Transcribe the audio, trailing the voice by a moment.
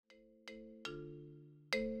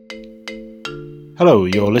Hello,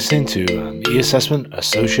 you're listening to an E-Assessment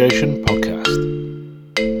Association podcast.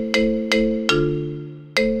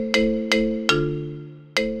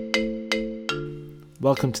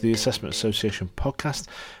 Welcome to the Assessment Association podcast.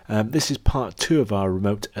 This is part 2 of our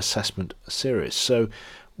remote assessment series. So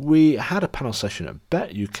we had a panel session at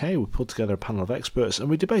BET UK. We pulled together a panel of experts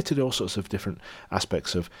and we debated all sorts of different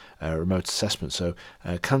aspects of remote assessment. So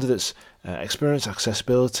candidates' experience,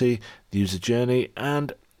 accessibility, the user journey,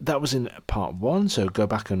 and that was in part 1, so go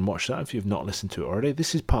back and watch that if you've not listened to it already.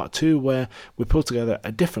 This is part 2, where we pulled together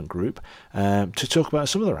a different group to talk about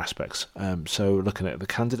some other aspects. So looking at the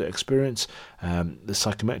candidate experience, the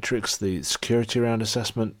psychometrics, the security around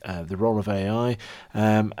assessment, the role of AI,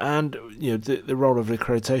 and the role of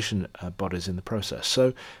accreditation bodies in the process.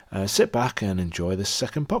 So sit back and enjoy this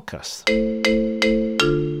second podcast.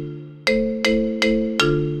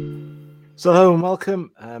 So hello and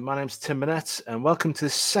welcome. My name's Tim Burnett and welcome to the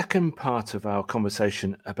second part of our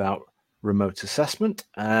conversation about remote assessment.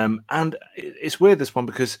 And it's weird, this one,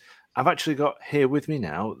 because I've actually got here with me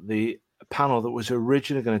now the panel that was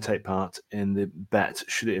originally going to take part in the BET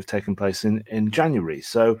should it have taken place in January.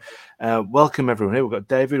 So welcome everyone here. We've got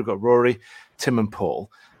David, we've got Rory, Tim and Paul.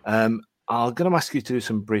 I'm going to ask you to do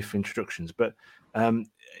some brief introductions, but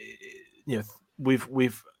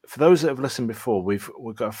we've for those that have listened before, we've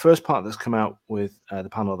got a first part that's come out with the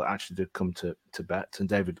panel that actually did come to BET, and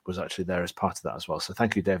David was actually there as part of that as well. So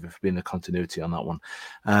thank you, David, for being the continuity on that one.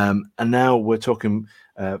 And now we're talking,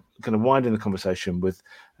 going to widen the conversation with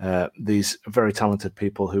these very talented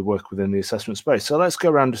people who work within the assessment space. So let's go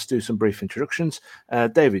around and just do some brief introductions.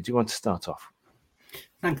 David, do you want to start off?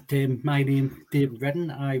 Thanks, Tim. My name's David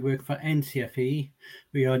Redden. I work for NCFE.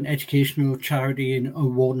 We are an educational charity and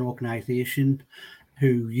award organisation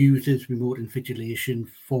who uses remote invigilation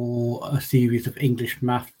for a series of English,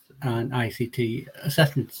 math and ICT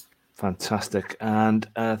assessments. Fantastic. And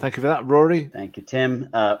thank you for that, Rory. Thank you, Tim.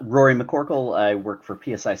 Rory McCorkle. I work for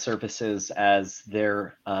PSI Services as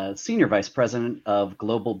their Senior Vice President of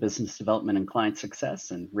Global Business Development and Client Success.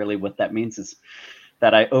 And really what that means is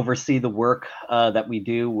that I oversee the work that we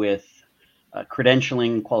do with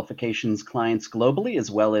credentialing qualifications clients globally, as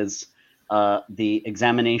well as the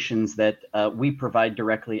examinations that we provide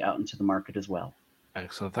directly out into the market as well.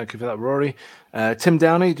 Excellent. Thank you for that, Rory. Tim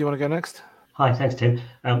Downey, do you want to go next? Hi, thanks, Tim.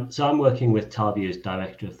 So I'm working with Tavia as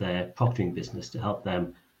director of their proctoring business to help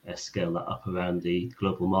them scale that up around the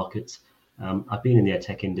global markets. I've been in the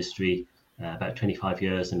edtech industry about 25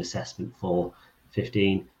 years, and assessment for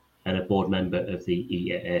 15, and a board member of the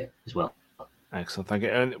EAA as well. Excellent, thank you.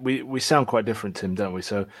 And we sound quite different, Tim, don't we?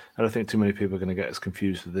 So I don't think too many people are going to get us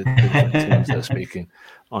confused with the different teams that are speaking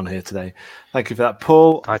on here today. Thank you for that,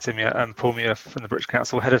 Paul. Hi, Tim. Yeah, I'm Paul Muir from the British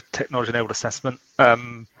Council, Head of Technology-Enabled Assessment.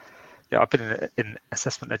 I've been in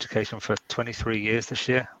assessment education for 23 years this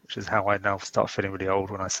year, which is how I now start feeling really old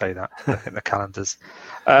when I say that in the calendars.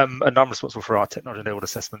 And I'm responsible for our technology-enabled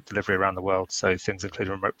assessment delivery around the world. So things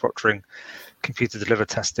including remote proctoring, computer-delivered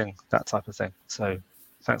testing, that type of thing. So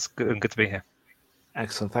thanks, and good to be here.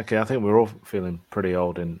 Excellent, thank you. I think we're all feeling pretty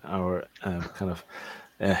old in our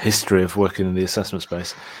history of working in the assessment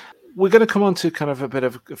space. We're going to come on to kind of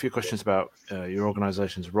a few questions about your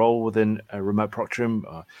organisation's role within remote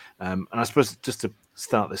proctoring. And I suppose just to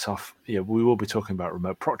start this off, we will be talking about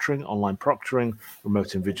remote proctoring, online proctoring,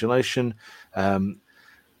 remote invigilation.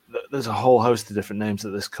 There's a whole host of different names that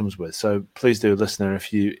this comes with. So please do, listener,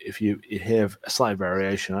 if you hear a slight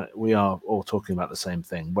variation, we are all talking about the same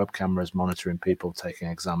thing: web cameras monitoring people taking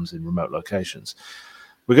exams in remote locations.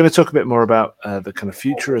 We're going to talk a bit more about the kind of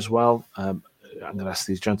future as well. I'm going to ask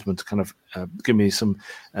these gentlemen to kind of give me some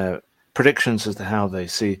predictions as to how they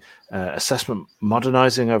see assessment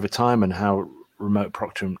modernizing over time and how remote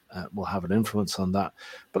proctoring will have an influence on that.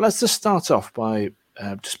 But let's just start off by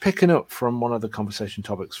just picking up from one of the conversation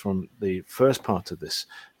topics from the first part of this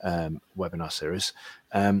webinar series,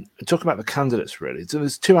 and talk about the candidates, really. So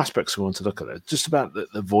there's two aspects we want to look at there, just about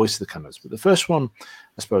the voice of the candidates. But the first one,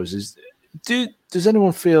 I suppose, is does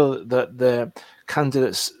anyone feel that their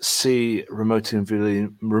candidates see remotely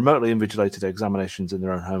invigilated examinations in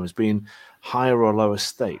their own home as being higher or lower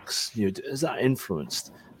stakes? Has that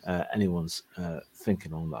influenced anyone's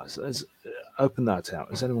thinking on that? So let's open that out.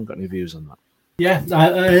 Has anyone got any views on that? Yeah,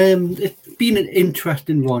 it's been an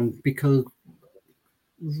interesting one, because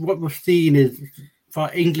what we're seeing is, for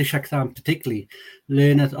English exam particularly,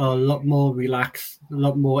 learners are a lot more relaxed, a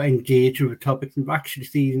lot more engaged with topics, and we're actually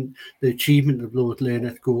seeing the achievement of those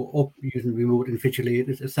learners go up using remote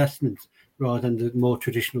invigilated assessments rather than the more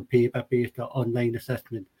traditional paper-based or online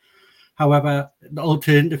assessment. However, the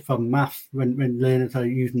alternative for maths, when learners are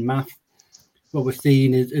using maths, what we're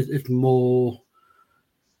seeing is more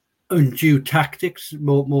undue tactics,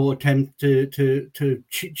 more attempt to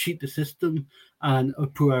cheat the system, and a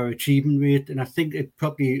poor achievement rate. And I think it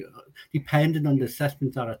probably depending on the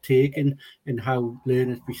assessments that are taken and how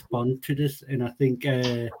learners respond to this. And I think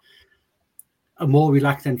a more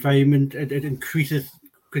relaxed environment, it increases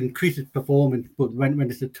performance, but when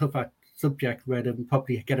it's a tougher subject where they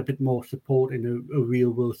probably get a bit more support in a real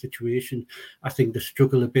world situation, I think they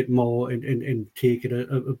struggle a bit more and take it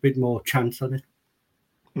a bit more chance on it.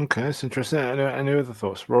 Okay, that's interesting. Any other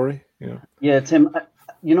thoughts, Rory? Yeah, Tim.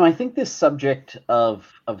 I think this subject of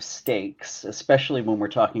stakes, especially when we're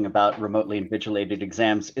talking about remotely invigilated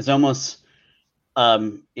exams, is almost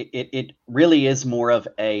it really is more of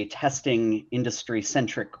a testing industry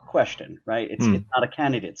centric question, right? It's not a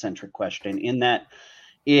candidate centric question. In that,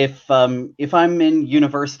 if I'm in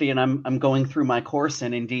university and I'm going through my course,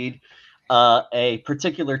 and indeed a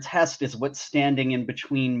particular test is what's standing in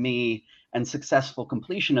between me and successful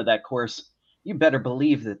completion of that course, you better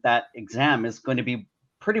believe that exam is going to be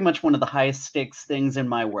pretty much one of the highest stakes things in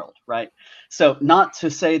my world, right? So not to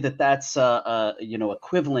say that that's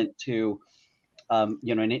equivalent to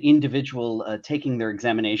an individual taking their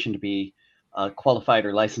examination to be qualified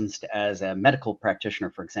or licensed as a medical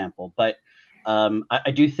practitioner, for example, but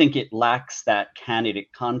I do think it lacks that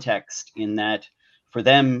candidate context in that for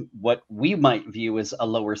them, what we might view as a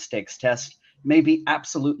lower stakes test may be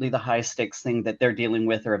absolutely the high stakes thing that they're dealing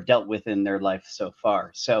with or have dealt with in their life so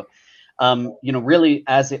far. So, really,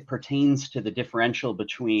 as it pertains to the differential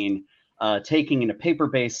between taking in a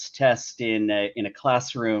paper-based test in a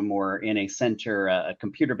classroom or in a center, a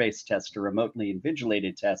computer-based test or remotely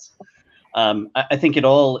invigilated test, I think it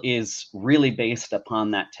all is really based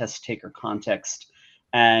upon that test taker context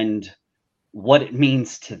and what it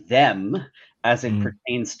means to them as it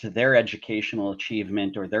pertains to their educational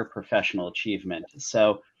achievement or their professional achievement.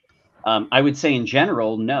 So I would say in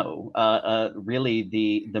general, no, really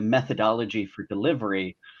the methodology for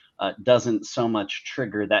delivery doesn't so much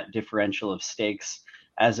trigger that differential of stakes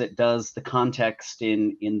as it does the context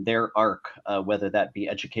in their arc, whether that be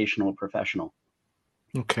educational or professional.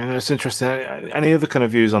 Okay, that's interesting. Any other kind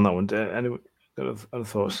of views on that one? Any other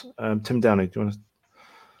thoughts? Tim Downey, do you want to?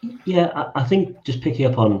 Yeah, I think just picking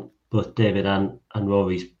up on both David and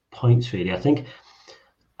Rory's points, really, I think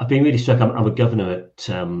I've been really struck. I'm a governor at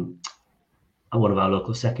one of our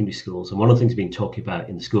local secondary schools, and one of the things we've been talking about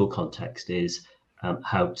in the school context is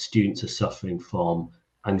how students are suffering from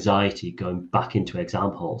anxiety going back into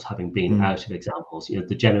exam halls, having been out of exam halls.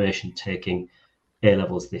 The generation taking A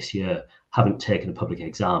levels this year haven't taken a public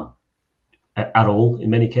exam at all in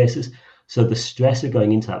many cases. So the stress of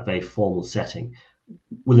going into that very formal setting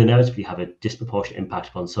will inevitably have a disproportionate impact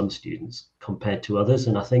upon some students compared to others.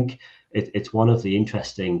 And I think it's one of the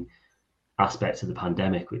interesting aspects of the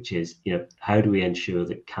pandemic, which is, how do we ensure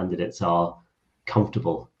that candidates are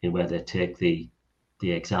comfortable in where they take the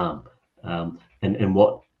exam, and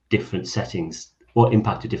what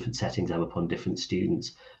impact do different settings have upon different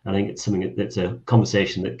students. I think it's something that's a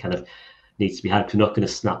conversation that kind of needs to be had. We're not going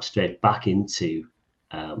to snap straight back into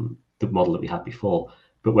the model that we had before,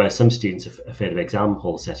 but where some students are afraid of exam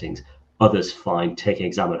hall settings, others find taking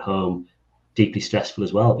exam at home deeply stressful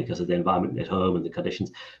as well because of the environment at home and the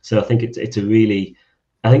conditions. So I think it's a really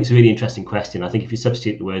interesting question. I think if you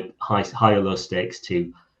substitute the word high or low stakes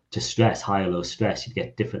to stress, high or low stress, you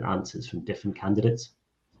get different answers from different candidates.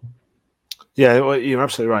 Yeah, well, you're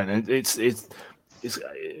absolutely right. And it's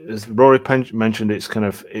as Rory mentioned,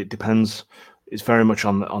 it depends. It's very much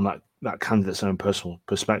on that candidate's own personal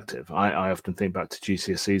perspective. I often think back to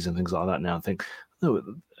GCSEs and things like that now and think, no,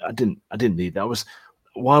 I didn't need that.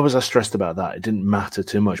 Why was I stressed about that? It didn't matter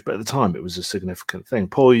too much, but at the time it was a significant thing.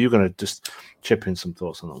 Paul, you're going to just chip in some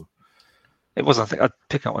thoughts on that. It was. I think I'd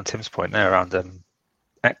pick up on Tim's point there around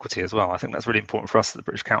equity as well. I think that's really important for us at the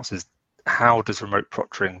British Council. Is how does remote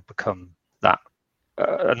proctoring become that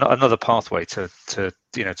another pathway to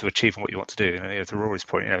achieving what you want to do? To Rory's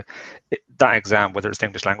point, that exam, whether it's an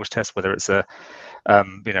English language test, whether it's a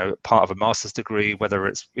part of a master's degree, whether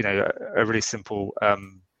it's a really simple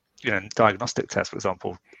diagnostic test, for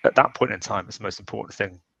example, at that point in time, it's the most important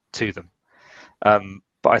thing to them.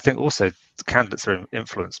 But I think also the candidates are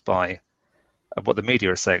influenced by what the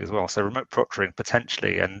media is saying as well. So remote proctoring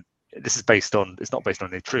potentially, and this is it's not based on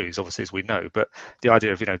any truths, obviously, as we know, but the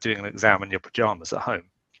idea of doing an exam in your pajamas at home,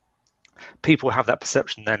 people have that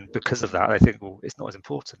perception. Then because of that, they think, well, it's not as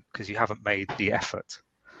important because you haven't made the effort.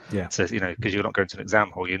 Yeah. So because you're not going to an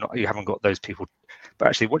exam hall, you haven't got those people. But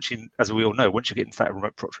actually, as we all know, once you get into that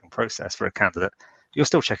remote proctoring process for a candidate, you're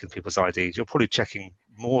still checking people's IDs. You're probably checking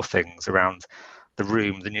more things around the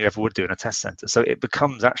room than you ever would do in a test centre. So it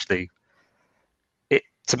becomes actually,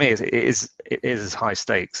 to me, it is as high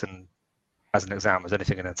stakes and as an exam as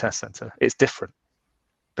anything in a test center. It's different,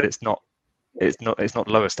 but it's not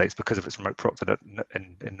lower stakes because of its remote proctored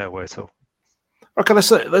in no way at all. Okay,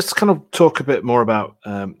 let's kind of talk a bit more about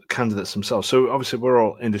candidates themselves. So obviously we're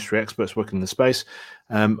all industry experts working in the space.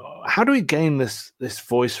 How do we gain this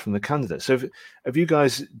voice from the candidates? So have you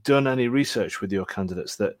guys done any research with your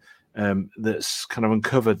candidates that's kind of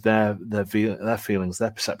uncovered their feelings,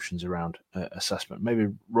 their perceptions around assessment? Maybe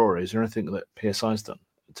Rory, is there anything that PSI's done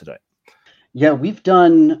today? Yeah, we've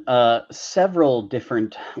done several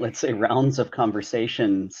different, let's say, rounds of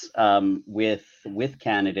conversations with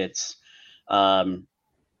candidates.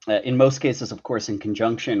 In most cases, of course, in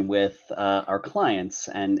conjunction with our clients,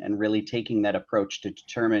 and really taking that approach to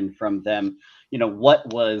determine from them,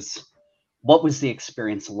 what was the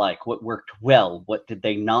experience like, what worked well, what did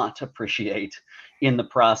they not appreciate in the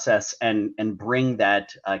process, and bring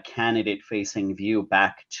that candidate-facing view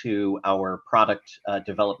back to our product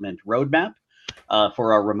development roadmap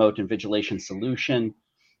for our remote invigilation solution,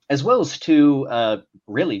 as well as to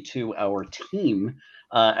really to our team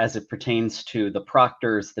as it pertains to the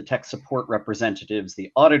proctors, the tech support representatives,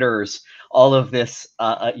 the auditors, all of this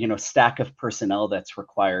stack of personnel that's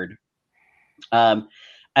required.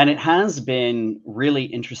 And it has been really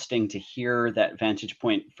interesting to hear that vantage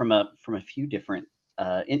point from a few different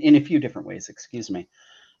in a few different ways. Excuse me.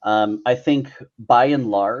 I think by and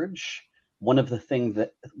large, one of the things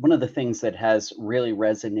that has really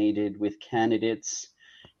resonated with candidates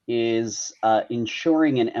is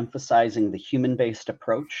ensuring and emphasizing the human-based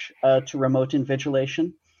approach to remote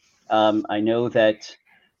invigilation. I know that,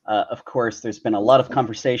 of course, there's been a lot of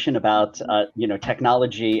conversation about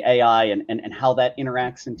technology, AI, and how that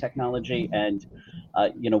interacts in technology. And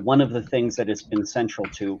one of the things that has been central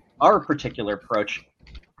to our particular approach,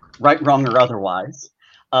 right, wrong, or otherwise,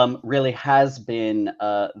 really has been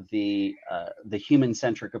the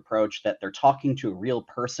human-centric approach, that they're talking to a real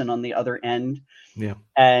person on the other end,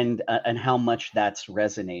 and how much that's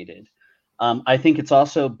resonated. I think it's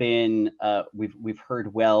also been we've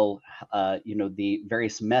heard well, the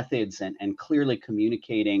various methods and clearly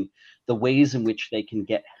communicating the ways in which they can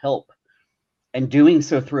get help, and doing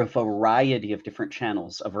so through a variety of different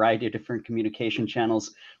channels, a variety of different communication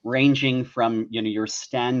channels, ranging from your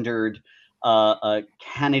standard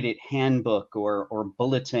candidate handbook or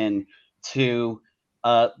bulletin to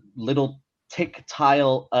little TikTok-esque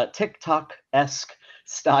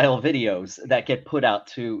style videos that get put out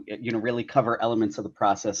to really cover elements of the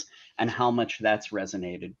process, and how much that's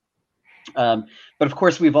resonated. But of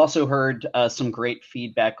course, we've also heard some great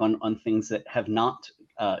feedback on things that have not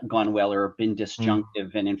gone well or have been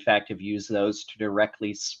disjunctive, and in fact have used those to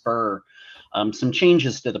directly spur some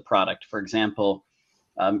changes to the product. For example,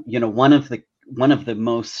 one of the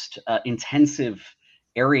most intensive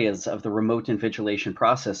areas of the remote invigilation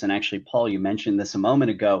process, and actually, Paul, you mentioned this a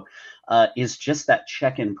moment ago, is just that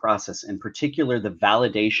check-in process, in particular the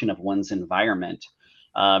validation of one's environment.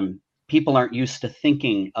 People aren't used to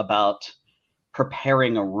thinking about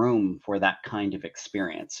preparing a room for that kind of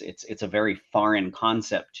experience. It's a very foreign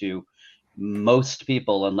concept to most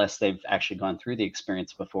people, unless they've actually gone through the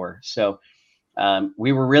experience before. So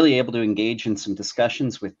we were really able to engage in some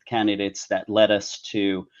discussions with candidates that led us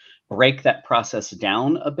to break that process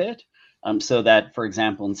down a bit, so that, for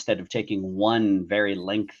example, instead of taking one very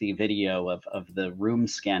lengthy video of the room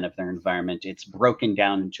scan of their environment, it's broken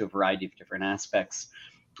down into a variety of different aspects,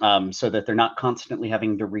 so that they're not constantly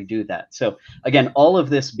having to redo that. So again, all of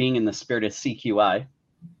this being in the spirit of CQI,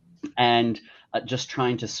 and just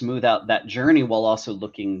trying to smooth out that journey, while also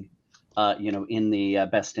looking in the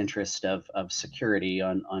best interest of security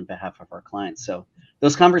on behalf of our clients. So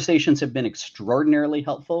those conversations have been extraordinarily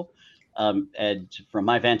helpful. And from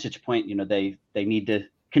my vantage point, they need to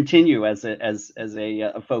continue as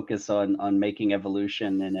a focus on making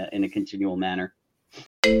evolution in a continual manner.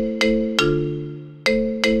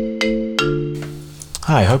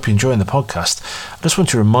 Hi, I hope you're enjoying the podcast. I just want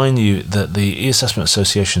to remind you that the eAssessment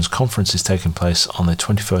Association's conference is taking place on the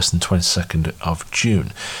 21st and 22nd of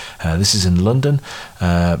June. This is in London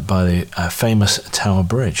by the famous Tower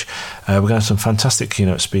Bridge. We're going to have some fantastic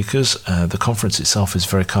keynote speakers. The conference itself is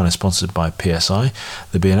very kindly sponsored by PSI.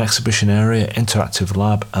 There'll be an exhibition area, interactive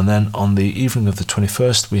lab, and then on the evening of the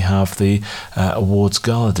 21st we have the awards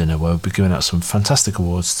gala dinner, where we'll be giving out some fantastic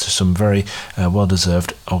awards to some very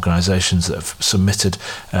well-deserved organisations that have submitted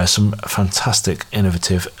some fantastic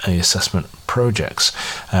innovative assessment projects.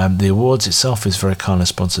 The awards itself is very kindly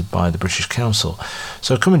sponsored by the British Council.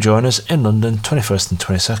 So come and join us in London 21st and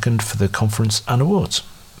 22nd for the conference and awards.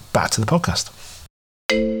 Back to the podcast.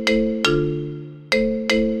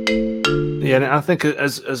 Yeah, and I think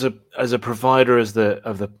as a provider of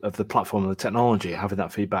the platform and the technology, having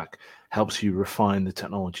that feedback helps you refine the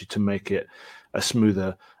technology to make it a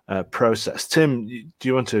smoother process. Tim, do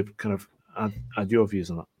you want to kind of add your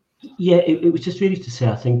views on that? Yeah, it was just really to say,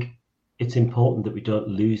 I think it's important that we don't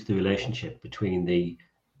lose the relationship between the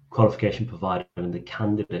qualification provider and the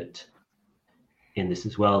candidate in this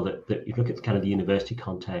as well. That if you look at kind of the university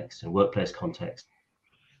context and workplace context,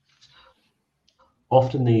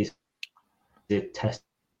 often the test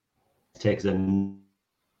takers are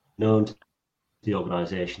known to the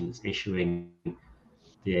organisation that's issuing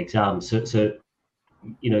the exam. So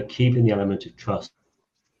keeping the element of trust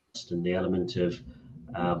and the element of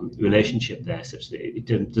relationship there, such that it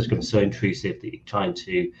doesn't become so intrusive that you're trying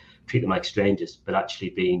to treat them like strangers, but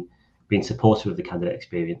actually being supportive of the candidate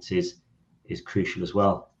experience is crucial as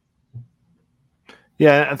well.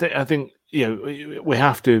 Yeah, I think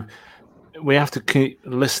we have to keep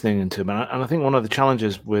listening into them, and I think one of the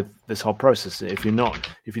challenges with this whole process is if you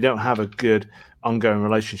don't have a good ongoing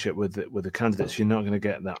relationship with the candidates, you're not going to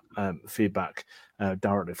get that feedback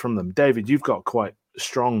directly from them. David, you've got quite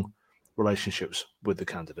strong relationships with the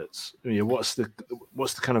candidates. What's the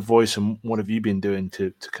kind of voice, and what have you been doing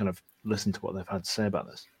to kind of listen to what they've had to say about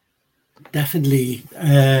this? Definitely.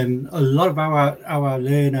 A lot of our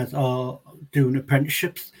learners are doing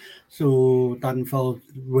apprenticeships, so that involves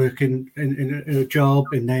working in a job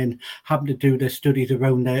and then having to do their studies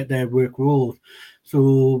around their work roles.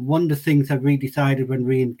 So one of the things that we decided when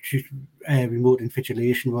we introduced remote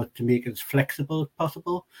invigilation was to make it as flexible as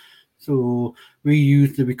possible. So we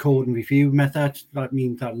use the record and review method. That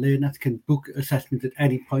means that learners can book assessments at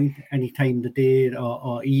any point, any time of the day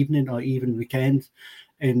or evening or even weekends.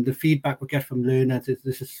 And the feedback we get from learners is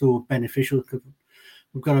this is so beneficial because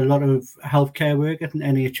we've got a lot of healthcare workers in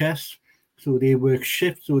NHS. So they work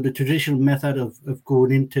shifts. So the traditional method of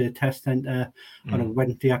going into a test centre on a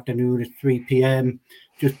Wednesday afternoon at 3 p.m.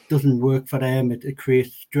 just doesn't work for them. It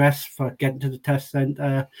creates stress for getting to the test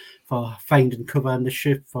centre, for finding cover on the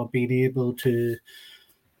shift, for being able to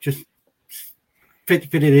just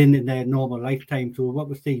fit it in their normal lifetime. So what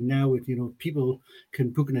we're seeing now is, people can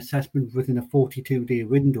book an assessment within a 42-day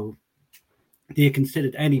window. They can sit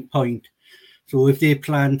at any point. So if they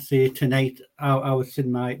plan, say, tonight, I was in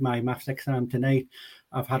my maths exam tonight.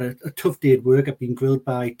 I've had a tough day at work. I've been grilled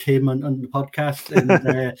by Tim on the podcast,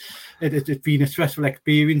 and it's been a stressful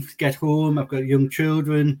experience. Get home, I've got young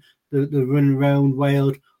children. They're running around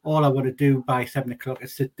wild. All I want to do by 7 o'clock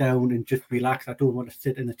is sit down and just relax. I don't want to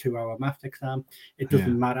sit in a 2-hour maths exam. It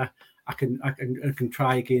doesn't matter. I can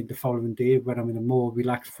try again the following day when I'm in a more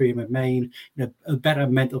relaxed frame of mind, in a better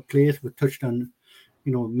mental place. We touched on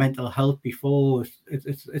mental health before.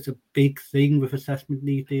 It's a big thing with assessment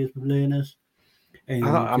these days with learners. And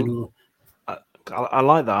I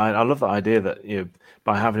like that. I love the idea that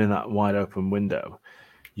by having that wide open window,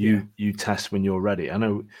 you test when you're ready. I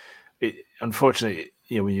know, unfortunately,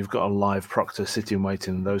 when you've got a live proctor sitting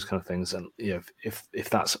waiting and those kind of things, and if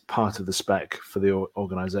that's part of the spec for the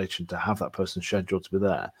organisation to have that person scheduled to be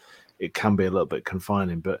there, it can be a little bit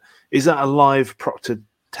confining. But is that a live proctor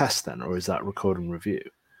test then, or is that record and review?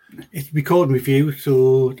 It's record and review.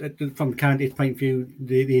 So from the candidate's point of view,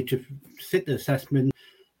 they just sit the assessment.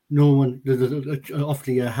 No one, there's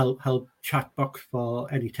obviously a help chat box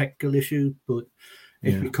for any technical issues, but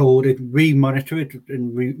it's recorded. We monitor it,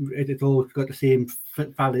 and it's all got the same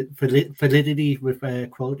validity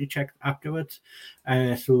with quality checks afterwards.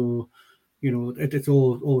 So it's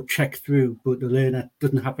all checked through, but the learner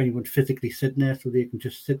doesn't have anyone physically sitting there, so they can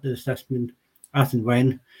just sit the assessment as and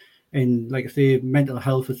when. And like I say, mental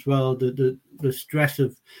health as well, the stress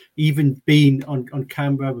of even being on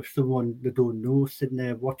camera with someone they don't know sitting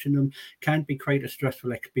there watching them can be quite a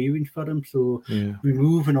stressful experience for them. So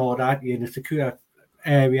removing all that, you're in a secure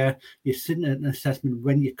area, you're sitting at an assessment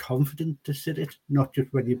when you're confident to sit it, not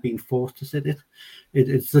just when you're being forced to sit it.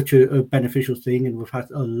 It's such a beneficial thing, and we've had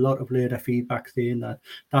a lot of learner feedback saying that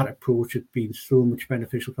approach has been so much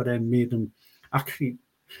beneficial for them, made them actually,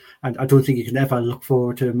 and I don't think you can ever look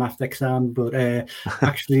forward to a maths exam, but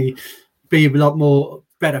actually be a lot more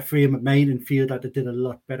better frame of mind and feel that they did a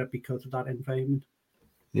lot better because of that environment.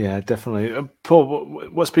 Yeah, definitely. Paul,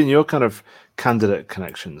 what's been your kind of candidate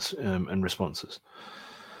connections and responses?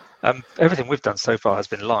 Everything we've done so far has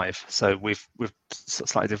been live. So we've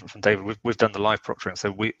slightly different from David. We've done the live proctoring.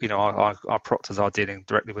 So our proctors are dealing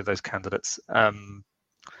directly with those candidates. And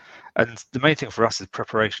the main thing for us is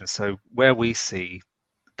preparation. So where we see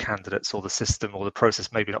candidates or the system or the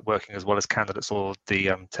process maybe not working as well as candidates or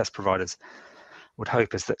the test providers would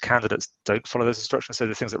hope, is that candidates don't follow those instructions. So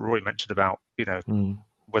the things that Roy mentioned about,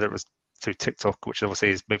 whether it was through TikTok, which obviously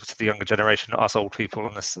is maybe to the younger generation, not us old people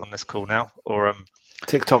on this call now, or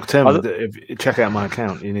TikTok Tim, if you check out my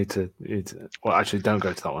account, you need to. Well, actually, don't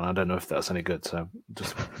go to that one. I don't know if that's any good, so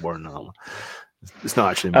just warn that one. It's not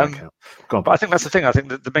actually my account. Go on. But I think that's the thing. I think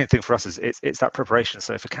the main thing for us is it's that preparation.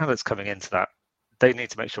 So if a candidate's coming into that, they need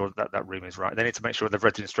to make sure that room is right. They need to make sure they've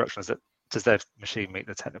read the instructions. That does their machine meet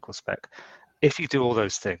the technical spec? If you do all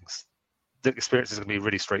those things, the experience is going to be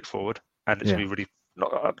really straightforward, and it should be really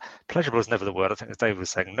pleasurable. Is never the word. I think as David was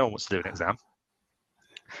saying, no one wants to do an exam,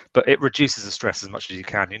 but it reduces the stress as much as you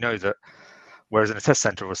can. You know that. Whereas in a test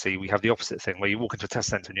center, obviously, we have the opposite thing where you walk into a test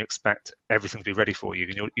center and you expect everything to be ready for you.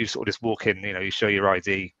 And you sort of just walk in, you show your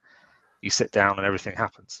ID, you sit down, and everything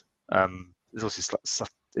happens. There's also stuff,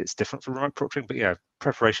 it's different for remote proctoring, but yeah,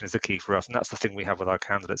 preparation is the key for us. And that's the thing we have with our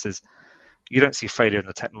candidates is you don't see failure in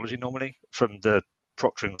the technology normally. From the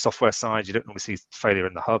proctoring software side, you don't normally see failure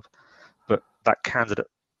in the hub, but that candidate,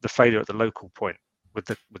 the failure at the local point with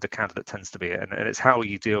the candidate tends to be it. And it's how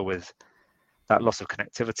you deal with that loss of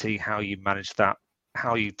connectivity, how you manage that,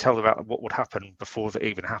 how you tell them about what would happen before that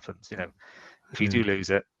even happens. If you do lose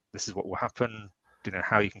it, this is what will happen.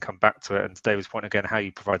 How you can come back to it. And to David's point again, how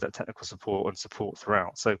you provide that technical support and support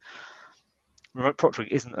throughout. So remote proctoring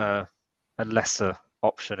isn't a lesser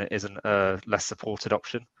option. It isn't a less supported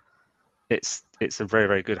option. It's a very,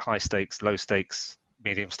 very good high stakes, low stakes,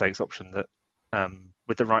 medium stakes option that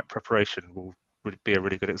with the right preparation would be a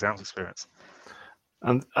really good exams experience.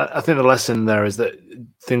 And I think the lesson there is that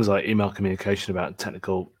things like email communication about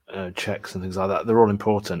technical checks and things like that, they're all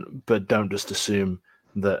important, but don't just assume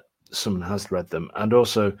that someone has read them. And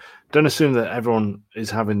also don't assume that everyone is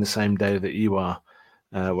having the same day that you are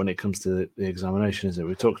when it comes to the examination, is it?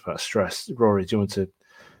 We talked about stress. Rory, do you want to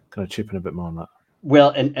kind of chip in a bit more on that? Well,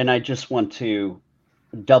 and I just want to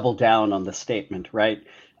double down on the statement, right?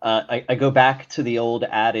 I go back to the old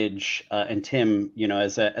adage, and Tim,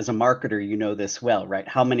 as a marketer, this well, right?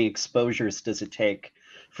 How many exposures does it take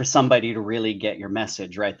for somebody to really get your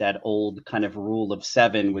message, right? That old kind of rule of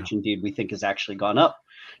 7, which indeed we think has actually gone up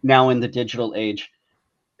now in the digital age.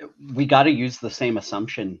 We got to use the same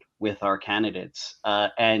assumption with our candidates,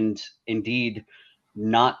 and indeed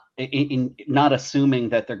not assuming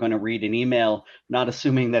that they're going to read an email, not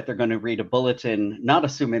assuming that they're going to read a bulletin, not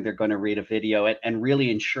assuming they're going to read a video, and really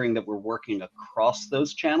ensuring that we're working across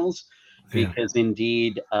those channels, because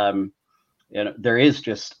indeed, there is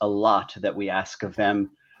just a lot that we ask of them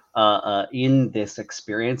in this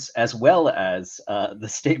experience, as well as the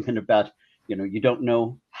statement about, you don't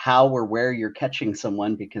know how or where you're catching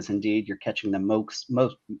someone, because indeed you're catching them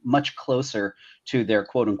much closer to their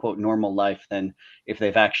quote unquote normal life than if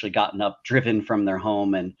they've actually gotten up, driven from their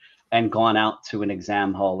home and gone out to an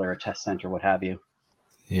exam hall or a test center, what have you.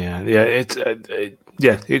 Yeah,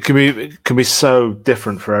 it can be so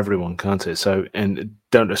different for everyone, can't it? So, and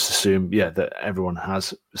don't just assume, that everyone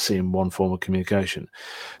has seen one form of communication.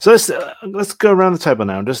 So let's go around the table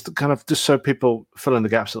now, and just so people fill in the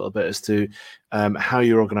gaps a little bit as to how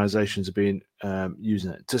your organisations have been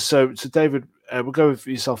using it. So David, we'll go with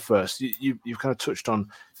yourself first. You've kind of touched on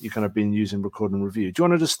been using record and review. Do you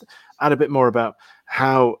want to just add a bit more about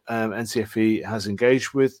how NCFE has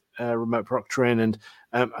engaged with remote proctoring, and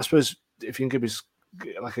I suppose if you can give us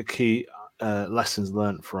like a key lessons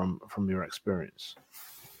learned from your experience?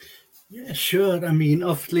 Yeah, sure. I mean,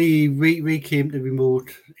 obviously, we came to remote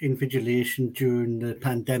invigilation during the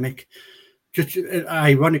pandemic. Just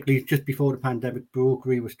ironically, just before the pandemic broke,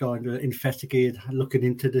 we were starting to investigate, looking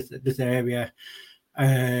into this area,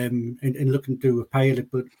 and looking to do a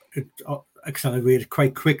pilot, but it accelerated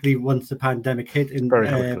quite quickly once the pandemic hit. And very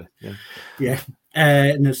quickly,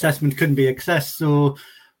 and assessment couldn't be accessed. So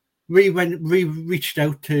we reached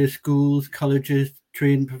out to schools, colleges,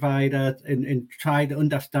 training providers, and tried to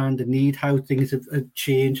understand the need, how things have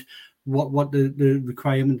changed, what the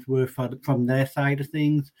requirements were from their side of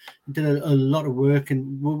things. We did a lot of work,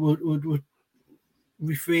 and we'll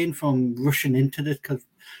refrain from rushing into this, because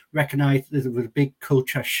recognize there was a big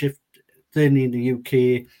culture shift certainly in the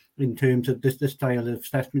UK in terms of this style of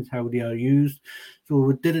assessments, how they are used. So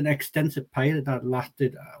we did an extensive pilot that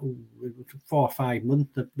lasted 4 or 5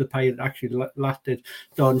 months. The pilot actually lasted,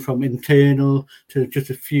 starting from internal to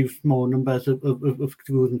just a few small numbers of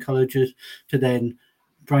schools and colleges, to then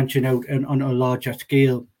branching out on a larger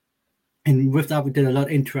scale. And with that, we did a lot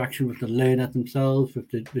of interaction with the learners themselves,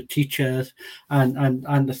 with the teachers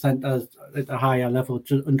and the centres at a higher level,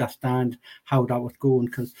 to understand how that was going.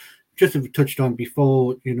 Because just as we touched on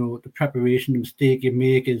before, the preparation, the mistake you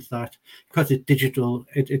make is that because it's digital,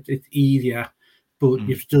 it's easier but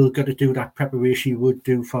you've still got to do that preparation you would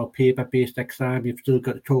do for a paper-based exam. You've still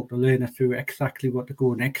got to talk the learner through exactly what to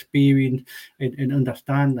go and experience and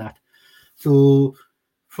understand that. So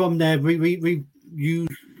from there, we use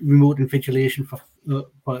remote invigilation for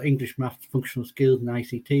English, maths, functional skills, and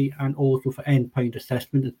ICT, and also for endpoint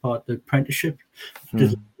assessment as part of the apprenticeship.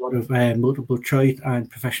 There's a lot of multiple choice and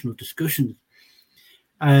professional discussions.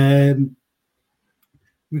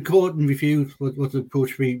 Recording reviews was the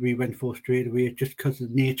approach we went for straight away, just because of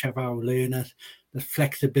the nature of our learners, the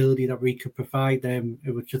flexibility that we could provide them.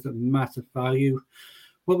 It was just a massive value.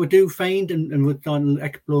 What we do find, and we're going to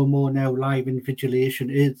explore more now, live invigilation,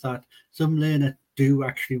 is that some learners do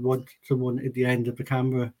actually want someone at the end of the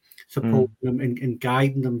camera supporting them and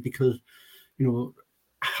guiding them, because, you know,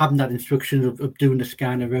 having that instruction of doing the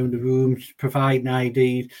scan around the rooms, providing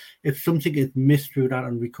IDs, if something is missed through that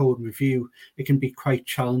on record and review, it can be quite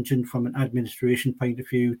challenging from an administration point of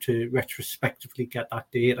view to retrospectively get that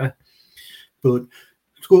data. But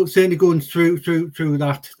certainly going through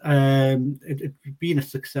that, it's been a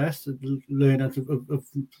success. Learners of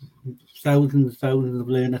thousands of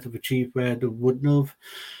learners have achieved where they wouldn't have.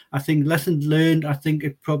 I think lessons learned, I think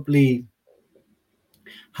it probably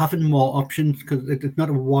having more options, because it's not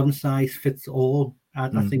a one size fits all.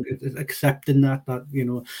 And I think it's accepting that, you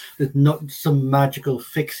know, there's not some magical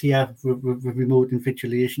fix here with remote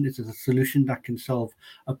invigilation. It's a solution that can solve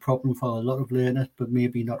a problem for a lot of learners, but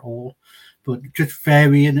maybe not all. But just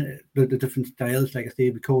varying the different styles, like I say,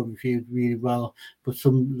 record and review really well. But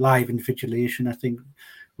some live invigilation, I think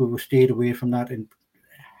we stayed away from that. And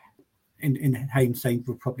in hindsight,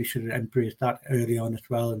 we probably should have embraced that early on as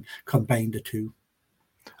well and combined the two.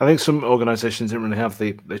 I think some organisations didn't really have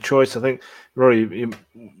the choice. I think, Rory,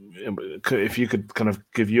 if you could kind of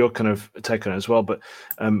give your kind of take on it as well, but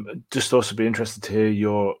just also be interested to hear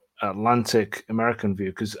your Atlantic American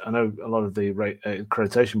view, because I know a lot of the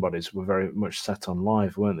accreditation bodies were very much set on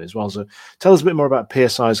live, weren't they, as well? So tell us a bit more about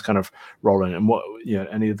PSI's kind of role in it, and what, you know,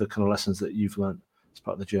 any of the kind of lessons that you've learned as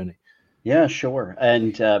part of the journey. Yeah, sure.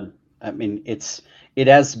 And I mean, it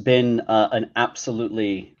has been an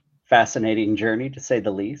absolutely fascinating journey, to say the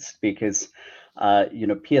least, because you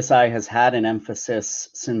know, PSI has had an emphasis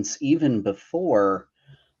since even before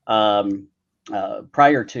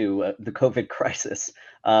prior to the COVID crisis.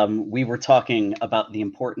 We were talking about the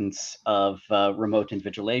importance of remote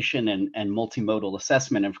invigilation and multimodal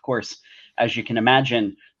assessment. And of course, as you can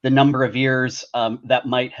imagine, the number of ears that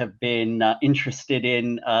might have been interested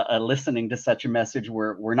in listening to such a message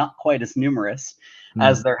were not quite as numerous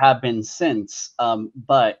as there have been since.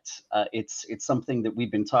 But it's something that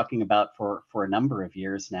we've been talking about for a number of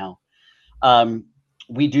years now.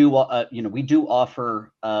 We do, you know, we do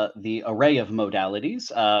offer the array of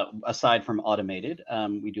modalities aside from automated.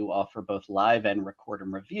 We do offer both live and record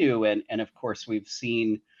and review, and of course we've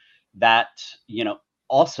seen that, you know,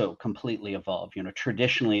 also completely evolve. You know,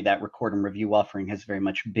 traditionally that record and review offering has very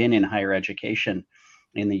much been in higher education,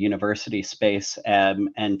 in the university space,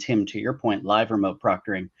 and Tim, to your point, live remote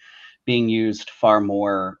proctoring being used far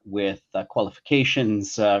more with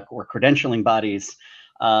qualifications or credentialing bodies.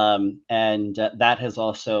 And that has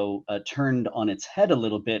also turned on its head a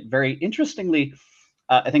little bit. Very interestingly,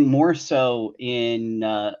 I think more so in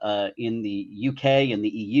the UK and the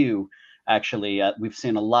EU. Actually, we've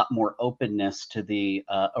seen a lot more openness to the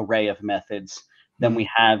array of methods than we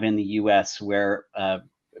have in the US, where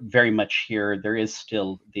very much here there is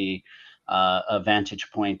still the a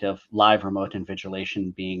vantage point of live remote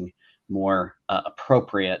invigilation being more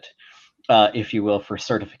appropriate, if you will, for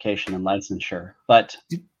certification and licensure. But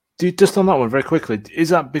just on that one very quickly, is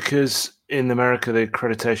that because in America the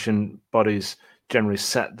accreditation bodies generally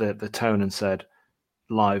set the tone and said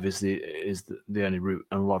live is the only route,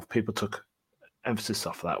 and a lot of people took emphasis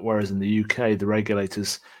off that, whereas in the UK the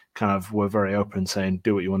regulators kind of were very open, saying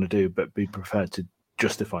do what you want to do, but be prepared to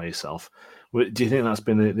justify yourself? Do you think that's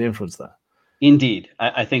been the influence there? Indeed,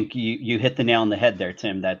 I think you hit the nail on the head there,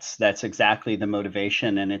 Tim. That's exactly the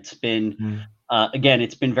motivation, and it's been again,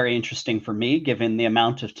 it's been very interesting for me, given the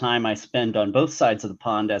amount of time I spend on both sides of the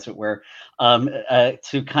pond, as it were,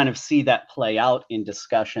 to kind of see that play out in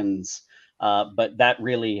discussions. But that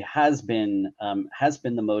really has been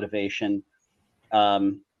the motivation,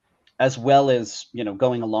 as well as, you know,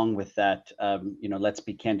 going along with that. You know, let's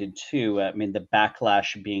be candid too. I mean, the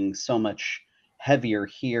backlash being so much heavier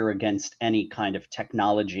here against any kind of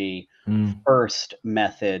technology first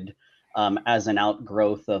method, as an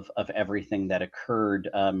outgrowth of everything that occurred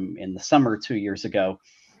in the summer 2 years ago,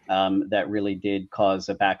 that really did cause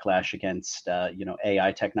a backlash against you know,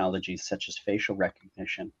 AI technologies such as facial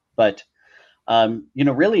recognition. But you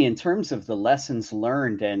know, really in terms of the lessons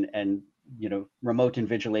learned and remote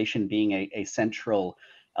invigilation being a central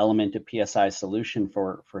element of PSI solution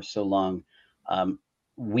for so long,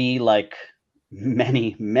 we, like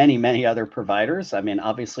many other providers, I mean,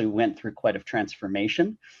 obviously went through quite a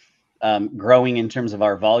transformation, growing in terms of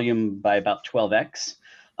our volume by about 12x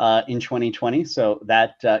in 2020. So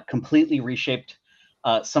that completely reshaped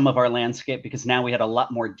some of our landscape, because now we had a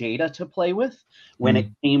lot more data to play with when it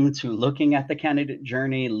came to looking at the candidate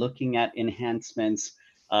journey, looking at enhancements.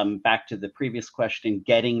 Back to the previous question,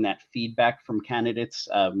 getting that feedback from candidates,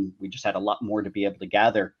 we just had a lot more to be able to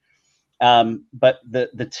gather. But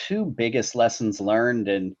the two biggest lessons learned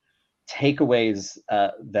and takeaways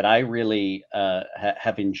that I really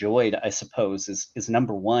have enjoyed, I suppose, is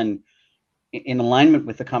number one, in alignment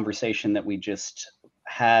with the conversation that we just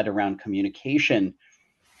had around communication.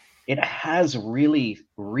 It has really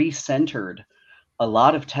recentered a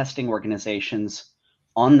lot of testing organizations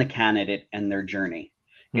on the candidate and their journey.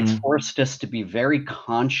 It's forced us to be very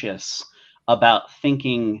conscious about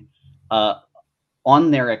thinking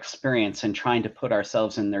on their experience and trying to put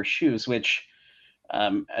ourselves in their shoes, which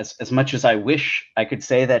as much as I wish I could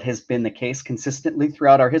say that has been the case consistently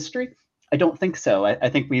throughout our history, I don't think so. I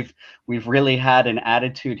think we've really had an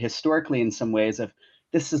attitude historically in some ways of,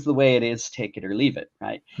 this is the way it is, take it or leave it,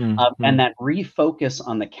 right? And that refocus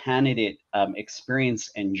on the candidate experience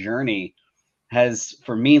and journey has,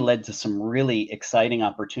 for me, led to some really exciting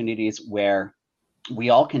opportunities where we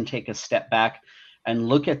all can take a step back and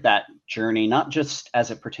look at that journey, not just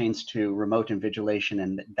as it pertains to remote invigilation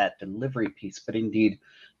and that delivery piece, but indeed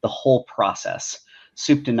the whole process,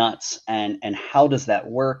 soup to nuts, and how does that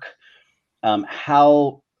work? What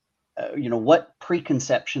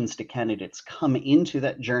preconceptions do candidates come into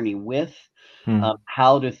that journey with?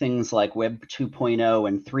 How do things like Web 2.0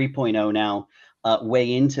 and 3.0 now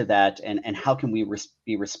weigh into that, and how can we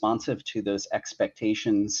be responsive to those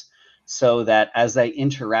expectations, so that as they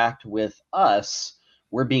interact with us,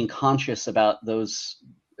 we're being conscious about those,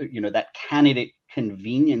 that candidate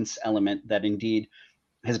convenience element that indeed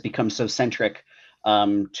has become so centric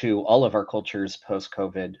to all of our cultures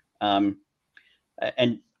post-COVID. And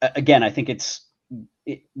again, I think it's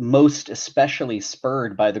most especially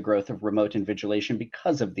spurred by the growth of remote invigilation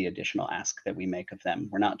because of the additional ask that we make of them.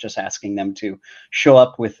 We're not just asking them to show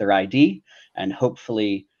up with their ID and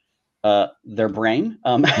hopefully their brain,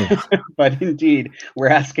 but indeed we're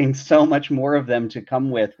asking so much more of them to come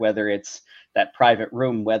with, whether it's that private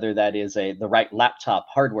room, whether that is the right laptop,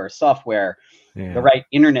 hardware, software, the right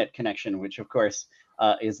internet connection, which of course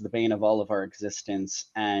is the bane of all of our existence,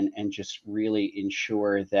 and just really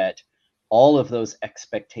ensure that all of those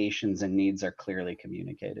expectations and needs are clearly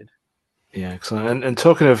communicated. Yeah, excellent. And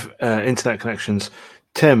talking of internet connections,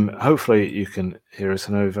 Tim, hopefully you can hear us.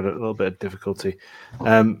 I know we've had a little bit of difficulty. Do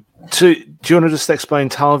you want to just explain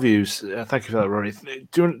TalView's? Thank you for that, Rory.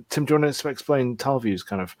 Tim, do you want to explain TalView's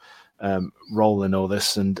kind of role in all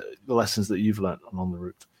this and the lessons that you've learned along the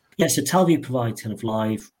route? Yeah, so TalView provides kind of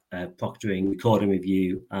live proctoring, recording,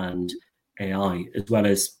 review, and AI, as well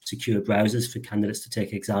as secure browsers for candidates to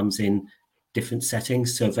take exams in different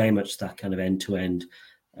settings. So very much that kind of end-to-end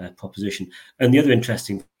proposition. And the other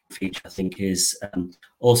interesting feature, I think, is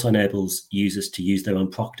also enables users to use their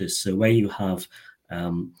own proctors. So where you have,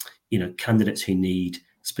 candidates who need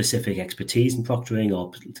specific expertise in proctoring,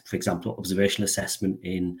 or, for example, observational assessment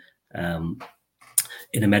in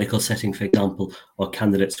a medical setting, for example, or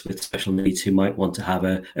candidates with special needs who might want to have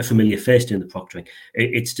a familiar face doing the proctoring.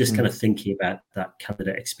 It's just kind of thinking about that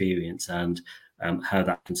candidate experience and how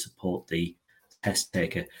that can support the test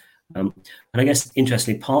taker. And I guess,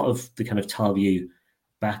 interestingly, part of the kind of TalView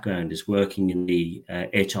background is working in the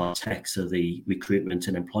HR tech, so the recruitment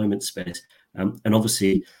and employment space. And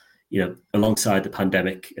obviously, alongside the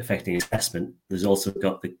pandemic affecting assessment, there's also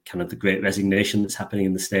got the kind of the great resignation that's happening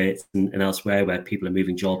in the States and elsewhere, where people are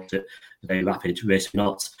moving jobs at a very rapid rate of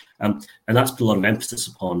knots. And that's put a lot of emphasis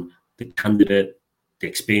upon the candidate, the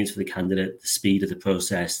experience for the candidate, the speed of the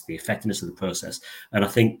process, the effectiveness of the process. And I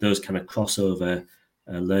think those kind of crossover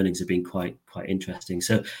learnings have been quite interesting.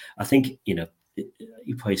 So I think, you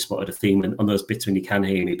probably spotted a theme on those bits when you can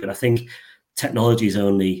hear me, but I think technology is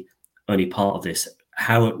only part of this.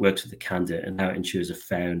 How it works with the candidate and how it ensures a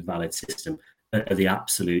fair and valid system are the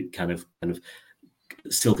absolute kind of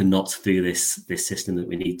silken knots through this system that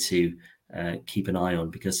we need to keep an eye on,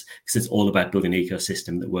 because it's all about building an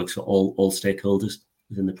ecosystem that works for all stakeholders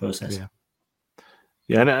within the process.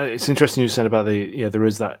 Yeah, and it's interesting you said about there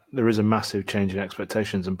is a massive change in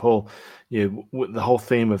expectations. And Paul, the whole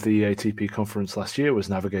theme of the ATP conference last year was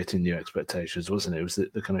navigating new expectations, wasn't it? It was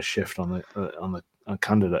the kind of shift on the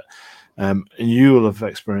candidate. And you will have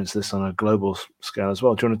experienced this on a global scale as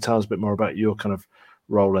well. Do you want to tell us a bit more about your kind of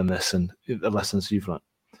role in this and the lessons you've learned?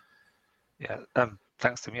 Yeah,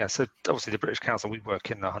 thanks, Tim. Yeah, so obviously the British Council, we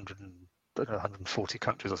work in 140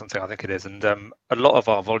 countries or something, I think it is, and a lot of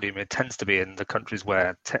our volume, it tends to be in the countries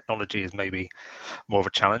where technology is maybe more of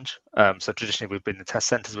a challenge. So traditionally, we've been in test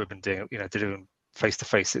centres, we've been doing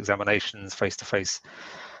face-to-face examinations, face-to-face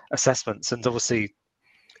assessments, and obviously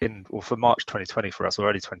for March 2020 for us, or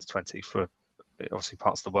early 2020 for obviously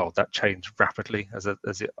parts of the world, that changed rapidly, as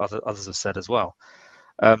others have said as well.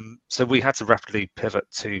 So we had to rapidly pivot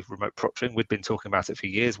to remote proctoring. We'd been talking about it for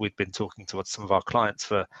years. We'd been talking to some of our clients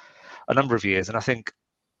for a number of years, and I think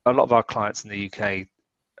a lot of our clients in the UK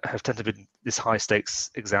have tended to be this high stakes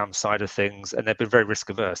exam side of things, and they've been very risk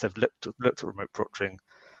averse. They've looked at remote proctoring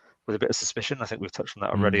with a bit of suspicion. I think we've touched on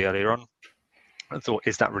that already earlier on, and thought,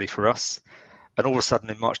 is that really for us? And all of a sudden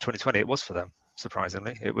in March 2020, it was for them.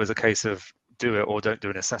 Surprisingly, it was a case of do it or don't do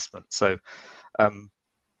an assessment. So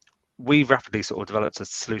we rapidly sort of developed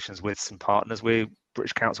solutions with some partners.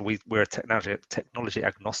 British Council, we're a technology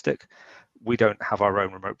agnostic. We don't have our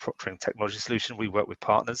own remote proctoring technology solution. We work with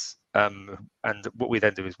partners, and what we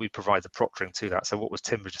then do is we provide the proctoring to that. So what was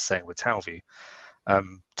Tim was just saying with TalView.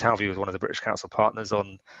 TalView is one of the British Council partners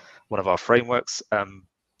on one of our frameworks,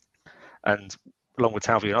 and along with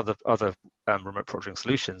TalView and other remote proctoring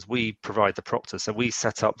solutions, we provide the proctors. So we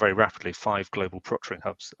set up very rapidly 5 global proctoring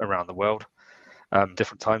hubs around the world,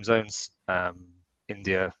 different time zones,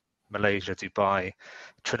 India, Malaysia, Dubai,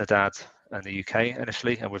 Trinidad, and the UK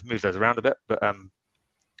initially, and we've moved those around a bit, but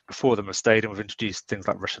 4 of them have stayed, and we've introduced things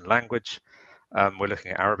like Russian language. We're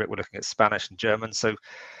looking at Arabic, we're looking at Spanish and German. So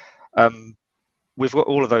we've got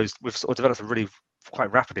all of those. We've sort of developed a really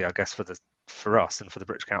quite rapidly, I guess, for us and for the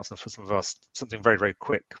British Council, and for some of us, something very, very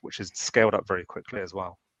quick, which is scaled up very quickly as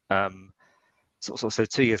well. So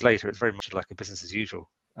 2 years later, it's very much like a business as usual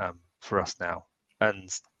for us now. And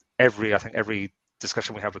I think every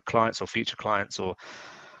discussion we have with clients or future clients or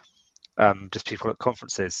just people at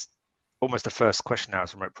conferences, almost the first question now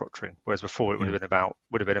is remote proctoring, whereas before it would have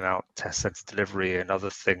been about test center delivery and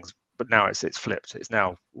other things. But now it's flipped. It's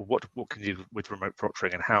now what can you do with remote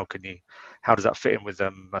proctoring, and how does that fit in with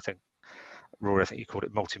I think Rory, I think you called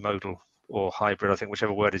it multimodal or hybrid, I think,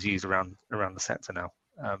 whichever word is used around the sector now.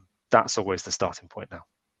 That's always the starting point now.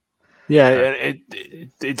 Yeah,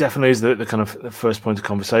 it definitely is the kind of the first point of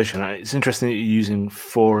conversation. It's interesting that you're using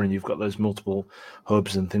 4 and you've got those multiple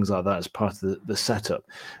hubs and things like that as part of the setup.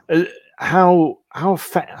 How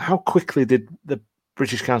quickly did the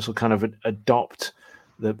British Council kind of adopt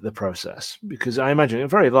the process? Because I imagine a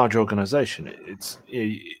very large organisation, it's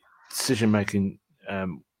decision making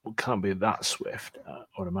can't be that swift, I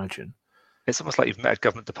would imagine. It's almost like you've met a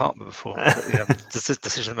government department before.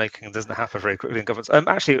 Decision making doesn't happen very quickly in governments.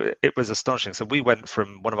 Actually, it was astonishing. So we went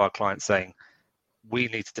from one of our clients saying we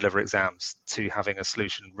need to deliver exams to having a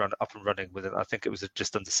solution run up and running within, I think it was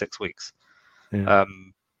just under 6 weeks. Yeah.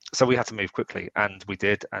 So we had to move quickly, and we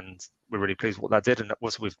did, and we're really pleased with what that did. And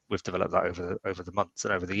we've developed that over the months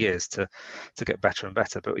and over the years to get better and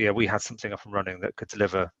better. But yeah, we had something up and running that could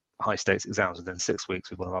deliver high stakes exams within 6 weeks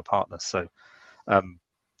with one of our partners. So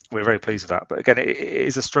we're very pleased with that. But again, it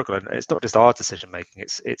is a struggle, and it's not just our decision making.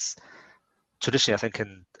 It's traditionally, I think,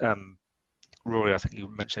 in Rory, I think you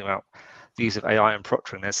were mentioning about the use of AI and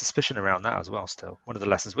proctoring. There's suspicion around that as well. Still, one of the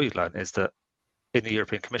lessons we've learned is that in the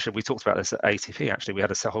European Commission, we talked about this at ATP. Actually, we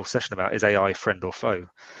had a whole session about, is AI friend or foe?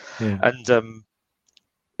 Yeah. And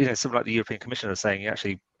something like the European Commission are saying,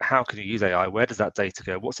 actually, how can you use AI? Where does that data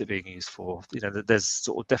go? What's it being used for? There's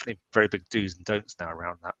sort of definitely very big do's and don'ts now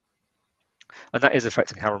around that. And that is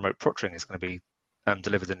affecting how remote proctoring is going to be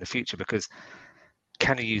delivered in the future, because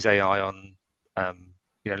can you use AI on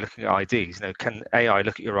looking at IDs? Can AI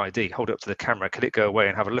look at your ID, hold it up to the camera? Could it go away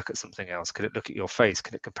and have a look at something else? Could it look at your face?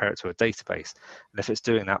 Can it compare it to a database? And if it's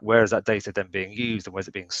doing that, where is that data then being used, and where's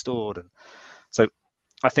it being stored? And so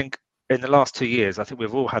I think in the last 2 years, I think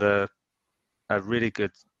we've all had a really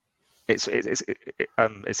good. It's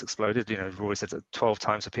exploded. We've always said that 12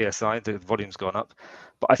 times for PSI, the volume's gone up.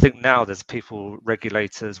 But I think now there's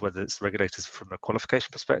regulators, whether it's regulators from a qualification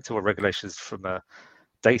perspective or regulators from a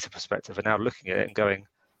data perspective, are now looking at it and going,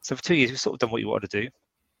 so for 2 years, we've sort of done what you wanted to do.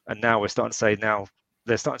 And now we're starting to say, now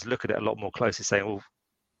they're starting to look at it a lot more closely, saying, well,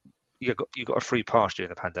 you got a free pass during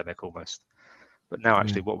the pandemic almost. But now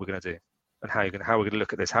actually what we're going to do, and how we're going to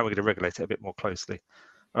look at this, how we're going to regulate it a bit more closely.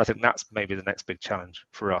 And I think that's maybe the next big challenge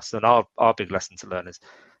for us. And our big lesson to learn is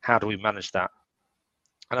how do we manage that?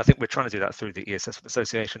 And I think we're trying to do that through the e-assessment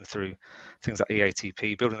association, through things like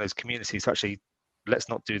EATP, building those communities to actually let's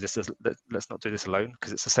not do this alone,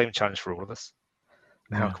 because it's the same challenge for all of us.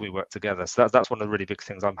 And how can we work together? So that's one of the really big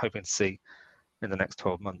things I'm hoping to see in the next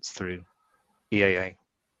 12 months through EAA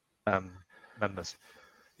members.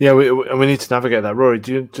 Yeah, we need to navigate that. Rory,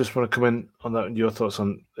 do you just want to come in on that? Your thoughts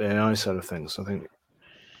on the AI side of things? I think.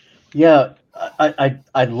 Yeah,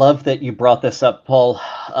 I love that you brought this up, Paul,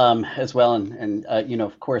 as well. And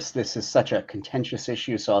of course, this is such a contentious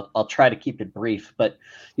issue, so I'll try to keep it brief. But,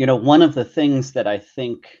 one of the things that I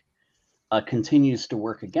think continues to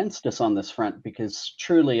work against us on this front, because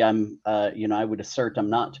truly I would assert I'm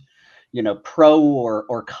not, pro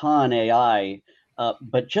or con AI,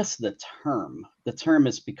 but just the term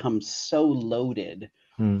has become so loaded.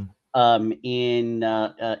 In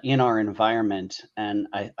our environment, and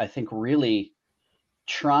I think really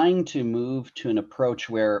trying to move to an approach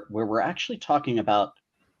where we're actually talking about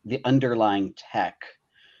the underlying tech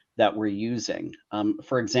that we're using.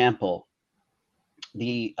 For example,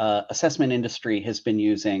 the assessment industry has been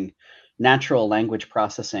using natural language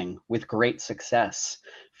processing with great success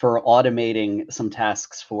for automating some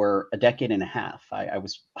tasks for a decade and a half. I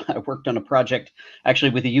worked on a project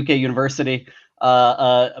actually with a UK university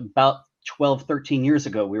about 12, 13 years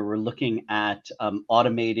ago. We were looking at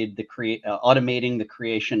automating the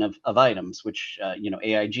creation of items, which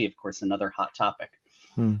AIG, of course, another hot topic.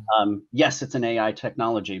 Yes, it's an AI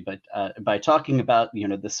technology, but by talking about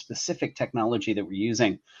the specific technology that we're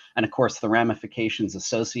using, and of course the ramifications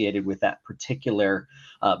associated with that particular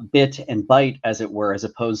bit and byte, as it were, as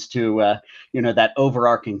opposed to that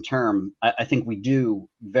overarching term, I think we do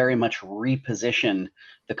very much reposition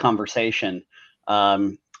the conversation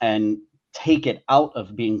and take it out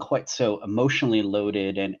of being quite so emotionally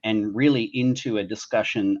loaded and really into a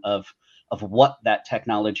discussion of what that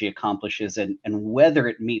technology accomplishes and whether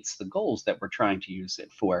it meets the goals that we're trying to use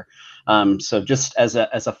it for. So just as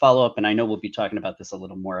a follow-up, and I know we'll be talking about this a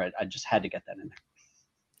little more, I just had to get that in there.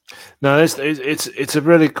 No, it's a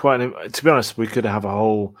really quite. To be honest, we could have a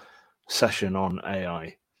whole session on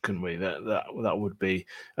AI, couldn't we? That would be,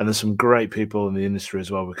 and there's some great people in the industry as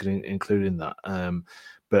well we could include in that.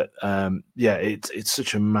 Yeah, it's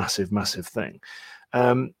such a massive thing.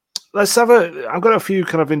 Let's have I've got a few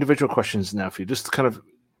kind of individual questions now for you, just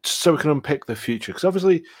so we can unpick the future, because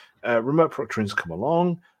obviously remote proctoring's come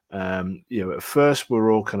along. At first we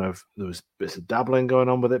were all there was bits of dabbling going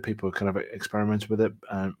on with it. People were kind of experimenting with it,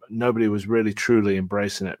 and nobody was really truly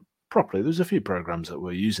embracing it properly. There's a few programs that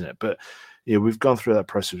were using it, but we've gone through that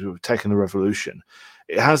process. We've taken the revolution.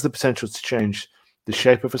 It has the potential to change the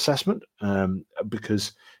shape of assessment,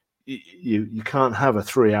 because you can't have a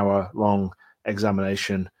 3-hour long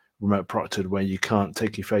examination remote proctored where you can't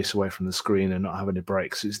take your face away from the screen and not have any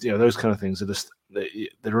breaks. It's those kind of things are just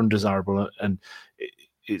they're undesirable and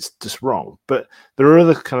it's just wrong. But there are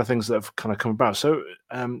other kind of things that have kind of come about. So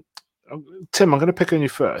Tim, I'm going to pick on you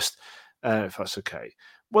first, if that's okay.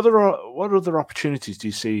 What other opportunities do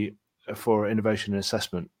you see for innovation and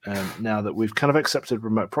assessment now that we've kind of accepted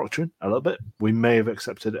remote proctoring a little bit? We may have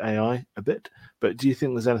accepted AI a bit, but do you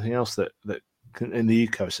think there's anything else that can, in the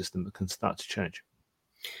ecosystem, that can start to change?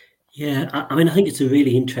 Yeah, I mean, I think it's a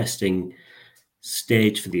really interesting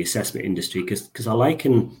stage for the assessment industry because I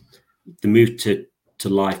liken the move to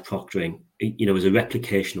live proctoring, as a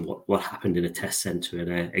replication of what happened in a test center in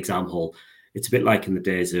an exam hall. It's a bit like in the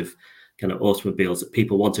days of kind of automobiles, that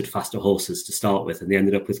people wanted faster horses to start with, and they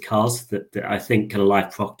ended up with cars. That I think kind of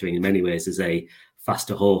live proctoring in many ways is a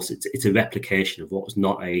faster horse. It's a replication of what was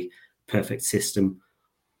not a perfect system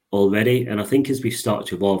already. And I think as we start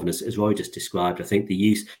to evolve, and as Roy just described, I think the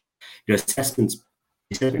use, assessment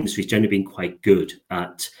industry has generally been quite good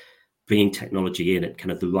at bringing technology in at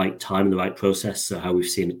kind of the right time and the right process. So how we've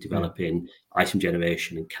seen it develop in item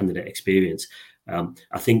generation and candidate experience.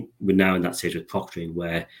 I think we're now in that stage with proctoring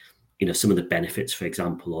where, some of the benefits, for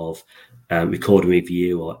example, of record and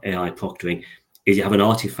review or AI proctoring is you have an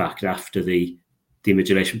artifact after the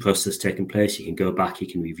invigilation process has taken place. You can go back, you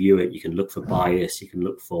can review it, you can look for bias, you can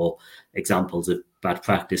look for examples of bad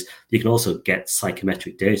practice. You can also get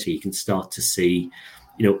psychometric data. You can start to see,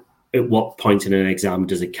 at what point in an exam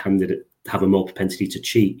does a candidate have a more propensity to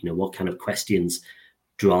cheat? What kind of questions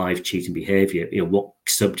drive cheating behavior? What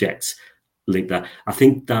subjects link that? I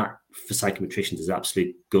think that for psychometricians is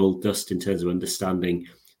absolute gold dust in terms of understanding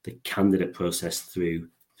the candidate process through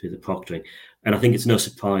the proctoring. And I think it's no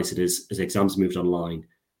surprise that as exams moved online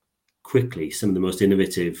quickly, some of the most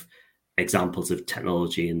innovative examples of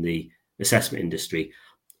technology in the assessment industry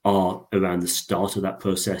are around the start of that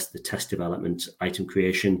process, the test development, item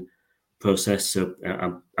creation process. So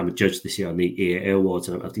I'm a judge this year on the EAA Awards,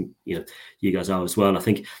 and I think you guys are as well. I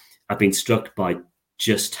think I've been struck by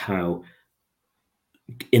just how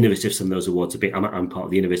innovative some of those awards have been. I'm part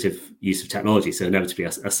of the innovative use of technology, so inevitably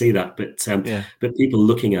I see that. But people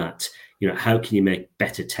looking at how can you make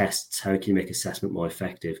better tests? How can you make assessment more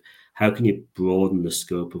effective? How can you broaden the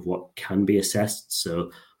scope of what can be assessed?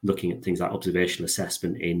 So looking at things like observational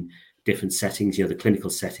assessment in different settings. The clinical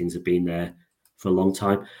settings have been there for a long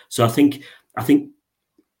time. So I think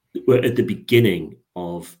we're at the beginning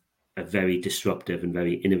of a very disruptive and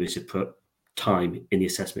very innovative time in the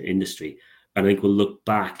assessment industry. And I think we'll look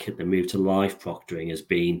back at the move to live proctoring as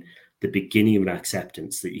being the beginning of an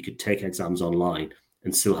acceptance that you could take exams online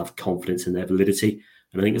and still have confidence in their validity.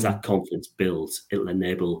 And I think as that confidence builds, it'll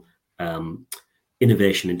enable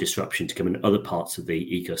innovation and disruption to come in other parts of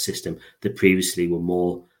the ecosystem that previously were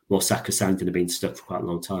more sacrosanct and have been stuck for quite a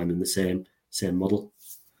long time in the same model.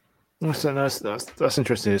 That's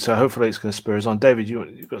interesting. So hopefully it's going to spur us on. David,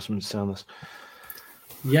 you've got something to say on this?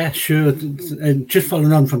 Yeah, sure. And just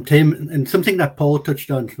following on from Tim, and something that Paul touched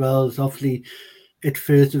on as well is obviously at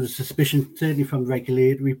first there was suspicion, certainly from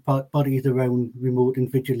regulatory bodies around remote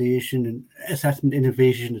invigilation and assessment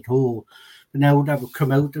innovation at all. But now that we've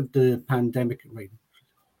come out of the pandemic,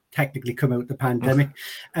 technically come out of the pandemic.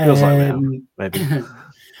 Feels like now, maybe.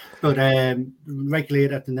 But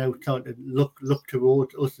regulators are now starting to look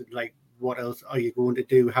towards us, like, what else are you going to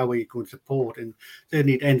do? How are you going to support? And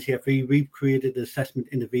certainly at NCFE, we've created the Assessment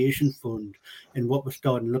Innovation Fund. And what we're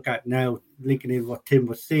starting to look at now, linking in what Tim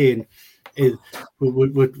was saying, is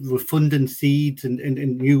we're funding seeds and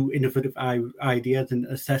new innovative ideas and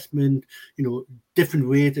assessment, different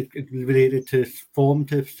ways related to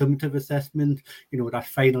formative, summative assessment, that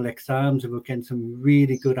final exams. And we're getting some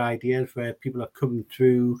really good ideas where people are coming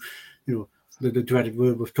through, the dreaded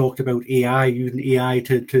word we've talked about, AI, using AI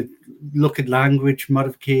to look at language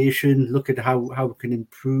modification, look at how we can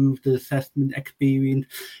improve the assessment experience,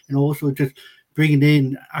 and also just bringing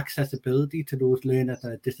in accessibility to those learners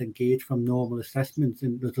that are disengaged from normal assessments.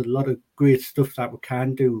 And there's a lot of great stuff that we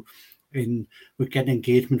can do. And we're getting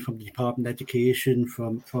engagement from the Department of Education,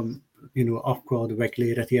 from Ofqual, the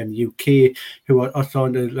regulator here in the UK, who are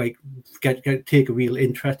starting to take a real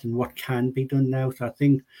interest in what can be done now. So I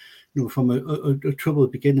think, from a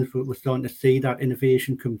troubled beginning, we're starting to see that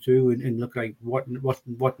innovation come through and look like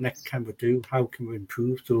what next can we do? How can we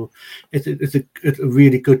improve? So it's a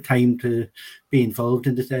really good time to be involved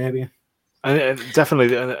in this area. And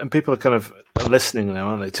definitely, and people are kind of listening now,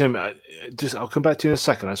 aren't they? Tim, I'll come back to you in a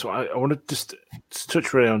second. So I want to just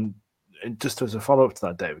touch really on, just as a follow up to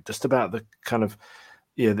that, David, just about the kind of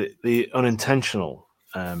the unintentional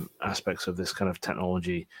aspects of this kind of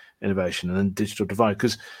technology innovation and then digital divide,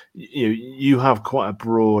 because you have quite a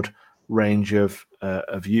broad range of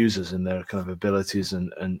users and their kind of abilities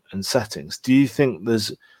and settings. Do you think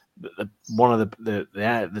there's one of the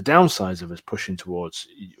downsides of us pushing towards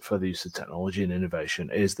further use of technology and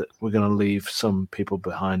innovation is that we're going to leave some people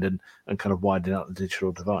behind and kind of widen out the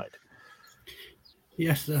digital divide?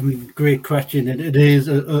 Yes, I mean, great question. It is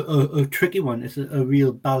a tricky one. It's a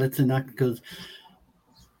real balancing act, because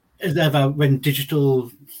as ever, when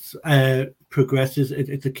digital progresses,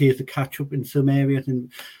 it's a case of catch up in some areas.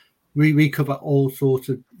 And we cover all sorts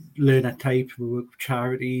of learner types. We work with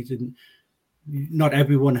charities, and not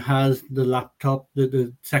everyone has the laptop,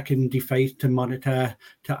 the second device to monitor,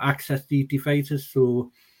 to access these devices.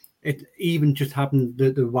 So it even just having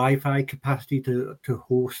the Wi-Fi capacity to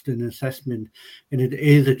host an assessment, and it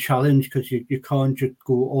is a challenge, because you can't just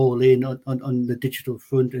go all in on the digital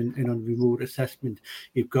front and on remote assessment.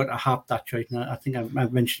 You've got to have that choice. And I think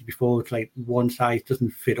I've mentioned before, it's like one size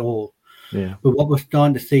doesn't fit all. Yeah. But what we're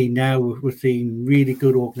starting to see now, we're seeing really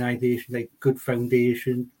good organisations like Good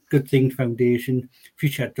Things Foundation,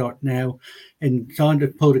 Future.now, and starting to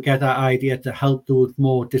pull together ideas to help those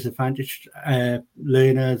more disadvantaged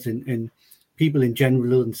learners and people in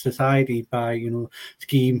general in society by,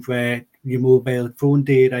 schemes where your mobile phone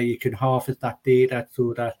data, you can harvest that data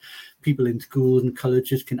so that people in schools and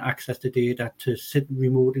colleges can access the data to sit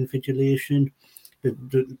remote invigilation.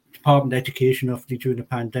 The Department of Education, obviously, during the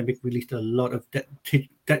pandemic, released a lot of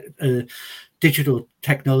digital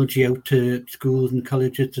technology out to schools and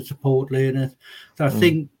colleges to support learners. So I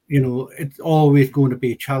think, it's always going to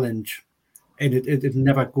be a challenge, and it's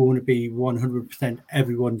never going to be 100%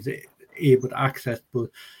 everyone's able to access,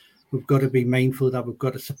 but we've got to be mindful that we've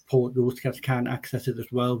got to support those that can access it as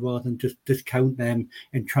well, rather than just discount them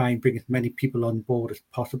and try and bring as many people on board as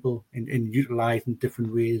possible in utilising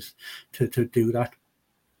different ways to do that.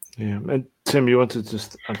 Yeah, and Tim, you wanted to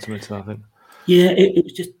just add something to that, I think. Yeah, it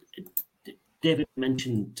was just David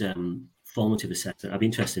mentioned formative assessment. I'd be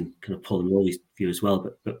interested in kind of pulling Rory's view as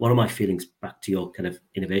well. But one of my feelings back to your kind of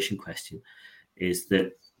innovation question is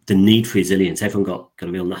that the need for resilience. Everyone got a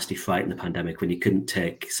real nasty fright in the pandemic when you couldn't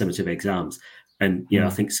take summative exams. And I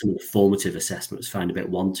think some of the formative assessment was found a bit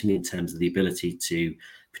wanting in terms of the ability to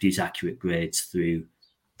produce accurate grades through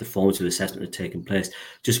the formative assessment that had taken place.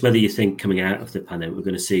 Just whether you think coming out of the pandemic, we're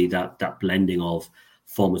going to see that blending of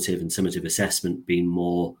formative and summative assessment being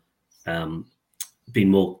more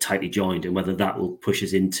tightly joined, and whether that will push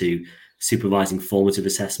us into supervising formative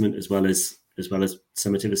assessment as well as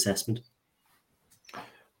summative assessment.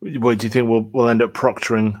 What do you think we'll end up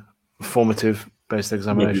proctoring formative-based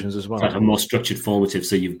examinations as well? A more structured formative,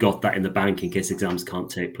 so you've got that in the bank in case exams can't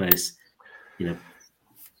take place. Yeah,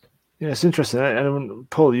 it's interesting. And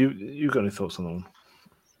Paul, you got any thoughts on that one?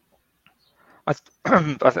 I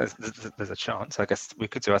think there's a chance. I guess we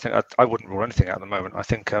could do. I think I wouldn't rule anything out at the moment. I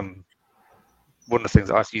think one of the things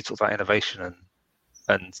you talked about innovation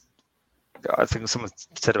and I think someone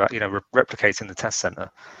said about replicating the test center.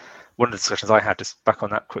 One of the discussions I had just back on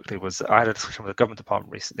that quickly was I had a discussion with the government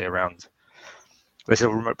department recently around. They said,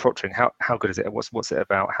 well, remote proctoring, how good is it? What's it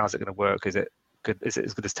about? How's it going to work? Is it good? Is it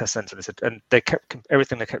as good as test center? And they kept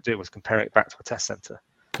everything they kept doing was comparing it back to a test center.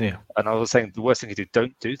 Yeah. And I was saying the worst thing you do,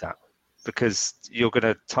 don't do that, because you're going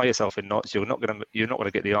to tie yourself in knots. You're not going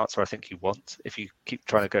to get the answer I think you want if you keep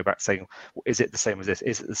trying to go back saying, well, is it the same as this?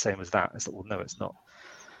 Is it the same as that? It's like, well, no, it's not.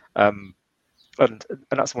 And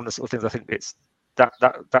that's one of the sort of things I think it's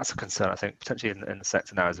that's a concern. I think potentially in the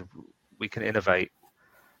sector now is we can innovate,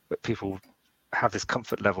 but people have this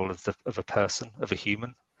comfort level of a person, of a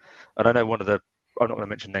human. And I know I'm not going to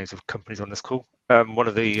mention names of companies on this call. One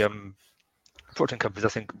of the proctoring companies, I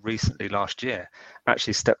think recently last year,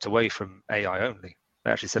 actually stepped away from AI only.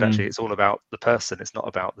 They actually said, actually, it's all about the person. It's not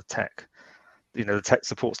about the tech. The tech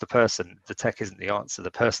supports the person. The tech isn't the answer.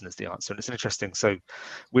 The person is the answer. And it's interesting. So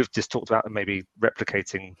we've just talked about maybe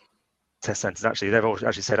replicating test centers. Actually, they've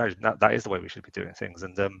actually said that is the way we should be doing things.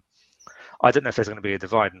 And I don't know if there's going to be a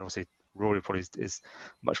divide. And obviously, Rory probably is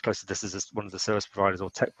much closer to this as one of the service providers or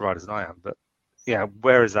tech providers than I am. But yeah,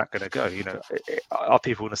 where is that going to go? Are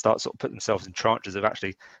people going to start sort of putting themselves in tranches of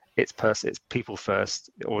actually it's people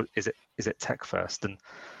first, or is it tech first? And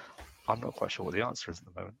I'm not quite sure what the answer is at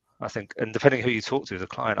the moment. I think, and depending who you talk to as a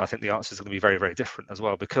client, I think the answer is going to be very, very different as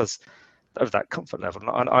well because of that comfort level.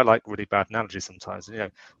 And I like really bad analogies sometimes.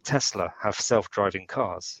 Tesla have self-driving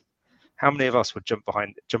cars. How many of us would jump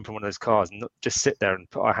in one of those cars and just sit there and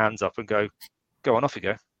put our hands up and go on, off you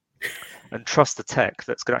go, and trust the tech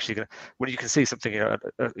that's actually going to, when you can see something,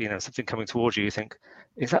 something coming towards you, you think,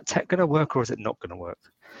 is that tech going to work or is it not going to work?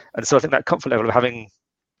 And so I think that comfort level of having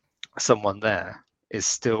someone there is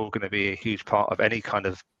still going to be a huge part of any kind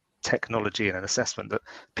of technology and an assessment, that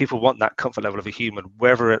people want that comfort level of a human,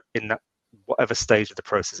 wherever in that whatever stage of the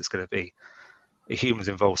process it's going to be. A human's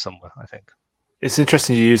involved somewhere, I think. It's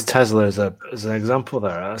interesting you use Tesla as an example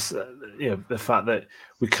there. That's, the fact that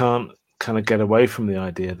we can't kind of get away from the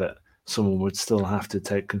idea that someone would still have to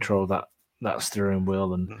take control of that steering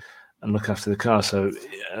wheel and look after the car. So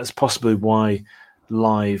that's possibly why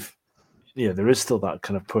live, there is still that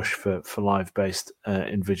kind of push for live-based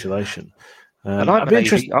invigilation. And I'm an AV.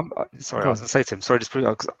 Sorry, I was going to say to him. Sorry, just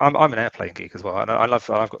because I'm an airplane geek as well, and I've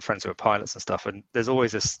got friends who are pilots and stuff. And there's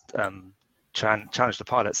always this challenge the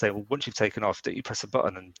pilots say, well, once you've taken off, don't you press a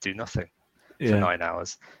button and do nothing for 9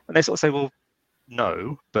 hours? And they sort of say, well,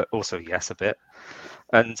 no, but also yes, a bit.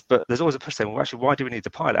 But there's always a push saying, well, actually, why do we need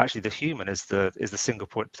the pilot? Actually, the human is the single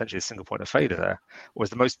point, potentially a single point of failure there, or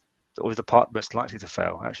is the part most likely to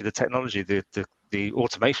fail. Actually, the technology, the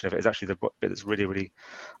automation of it is actually the bit that's really, really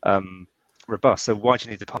robust. So why do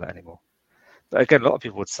you need the pilot anymore? But again, a lot of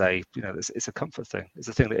people would say, it's a comfort thing. It's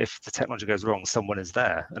a thing that if the technology goes wrong, someone is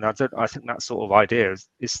there. And I think that sort of idea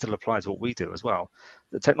is still applies to what we do as well.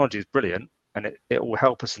 The technology is brilliant and it will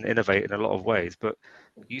help us and innovate in a lot of ways, but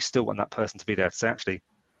you still want that person to be there to say, actually,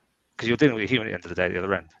 because you're dealing with a human at the end of the day, at the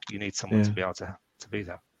other end, you need someone to be able to be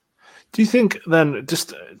there. Do you think then,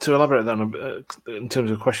 just to elaborate then in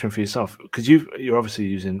terms of a question for yourself, because you're obviously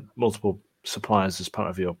using multiple suppliers as part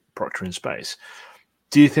of your proctoring space,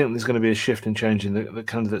 do you think there's going to be a shift in change in the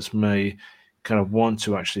candidates may kind of want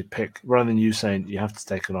to actually pick, rather than you saying you have to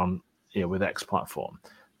take it on with X platform,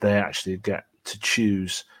 they actually get to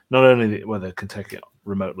choose not only whether they can take it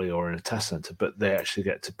remotely or in a test center, but they actually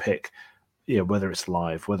get to pick whether it's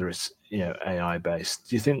live, whether it's AI based?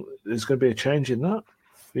 Do you think there's going to be a change in that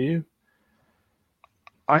for you?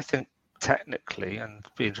 I think technically, and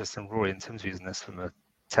be interested in Rory in terms of using this from a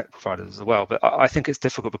tech providers as well. But I think it's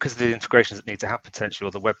difficult because of the integrations that need to happen potentially,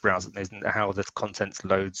 or the web browser, how the content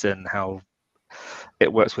loads in, how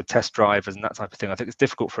it works with test drivers and that type of thing. I think it's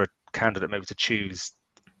difficult for a candidate maybe to choose,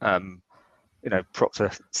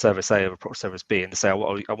 proctor service A over proctor service B, and to say I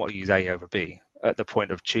want to use A over B at the point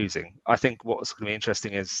of choosing. I think what's going to be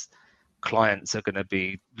interesting is clients are going to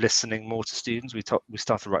be listening more to students. We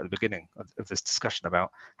started right at the beginning of this discussion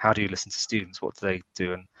about how do you listen to students, what do they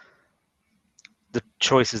do, and the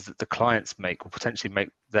choices that the clients make will potentially make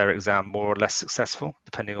their exam more or less successful,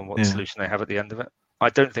 depending on what solution they have at the end of it. I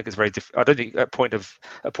don't think it's very I don't think at point of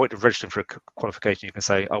registering for a qualification you can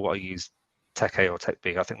say, oh, well, I use Tech A or Tech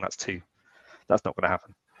B. I think that's not going to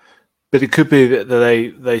happen. But it could be that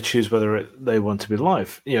they choose whether they want to be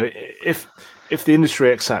live. If the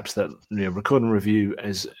industry accepts that record and review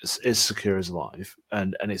is secure as live,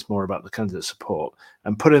 and it's more about the candidate support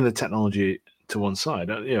and putting the technology to one side,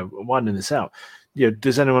 winding this out.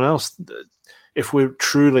 Does anyone else, if we're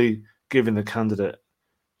truly giving the candidate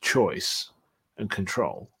choice and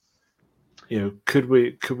control, could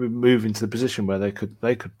we move into the position where they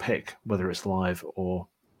could pick whether it's live or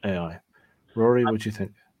AI? Rory, what do you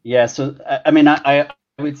think? Yeah, so I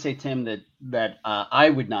would say, Tim, that I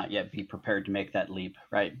would not yet be prepared to make that leap,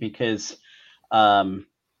 right? Because I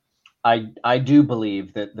do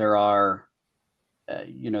believe that there are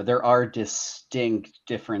distinct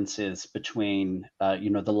differences between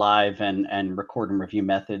the live and record and review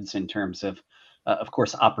methods in terms of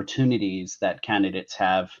course, opportunities that candidates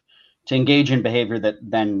have to engage in behavior that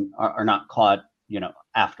then are not caught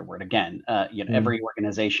afterward. Again, every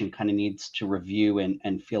organization kind of needs to review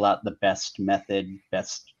and feel out the best method,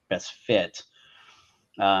 best fit.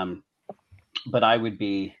 But I would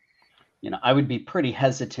be pretty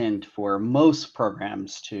hesitant for most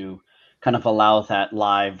programs to kind of allow that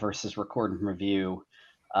live versus record and review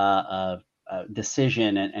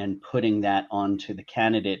decision and putting that onto the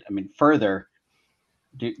candidate. I mean, further,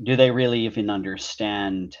 do they really even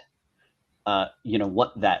understand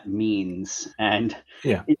what that means? And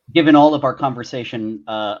given all of our conversation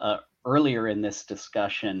earlier in this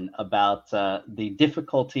discussion about the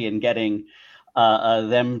difficulty in getting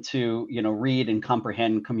them to read and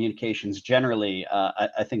comprehend communications generally,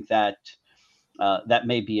 I think that that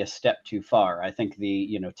may be a step too far. I think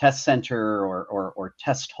the test center or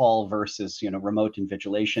test hall versus remote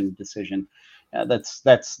invigilation decision,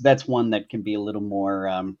 that's one that can be a little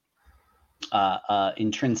more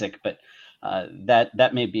intrinsic, but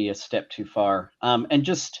that may be a step too far. And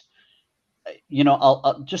just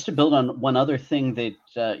I'll just to build on one other thing that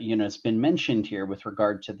has been mentioned here with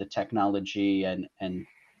regard to the technology and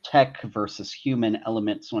tech versus human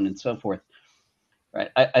elements, so on and so forth. Right.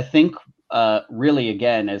 I think really,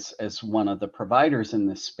 again, as one of the providers in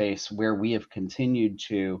this space, where we have continued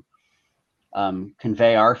to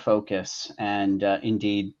convey our focus, and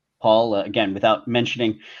indeed, Paul, again, without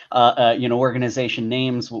mentioning, organization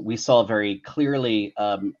names, what we saw very clearly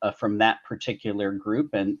from that particular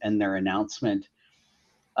group and their announcement,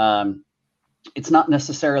 it's not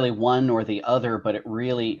necessarily one or the other, but it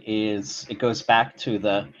really is. It goes back to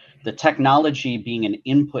the technology being an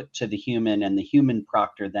input to the human, and the human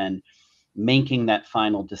proctor then making that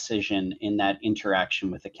final decision in that interaction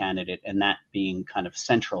with the candidate, and that being kind of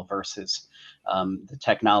central versus the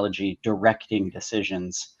technology directing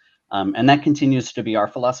decisions. And that continues to be our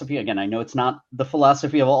philosophy. Again, I know it's not the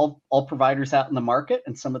philosophy of all providers out in the market,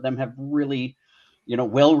 and some of them have really,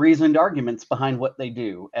 well-reasoned arguments behind what they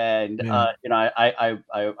do. And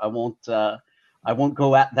I won't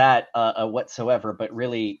go at that whatsoever. But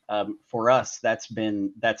really, for us, that's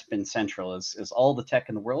been central. Is all the tech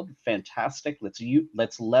in the world fantastic?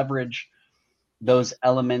 Let's leverage those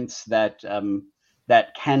elements that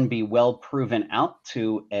can be well proven out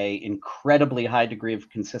to a incredibly high degree of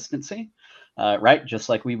consistency, right? Just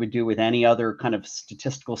like we would do with any other kind of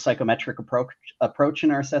statistical psychometric approach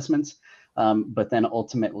in our assessments, but then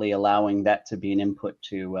ultimately allowing that to be an input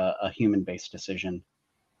to a human-based decision.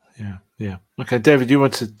 Yeah. Okay, David, you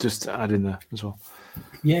want to just add in there as well?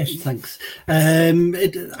 Yes, thanks. I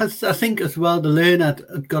think as well, the learner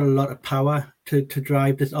had got a lot of power to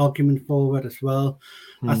drive this argument forward as well.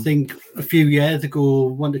 I think a few years ago,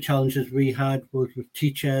 one of the challenges we had was with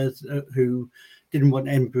teachers who didn't want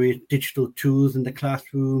to embrace digital tools in the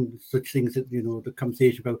classroom, such things that, the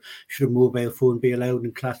conversation about should a mobile phone be allowed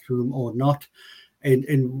in classroom or not. And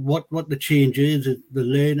what the change is the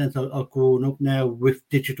learners are growing up now with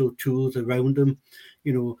digital tools around them.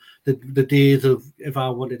 The days of, if I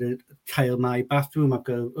wanted to tile my bathroom, I've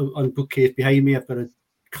got on bookcase behind me, I've got a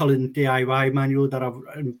Colin DIY manual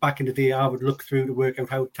that back in the day I would look through to work out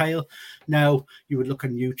how to tile. Now you would look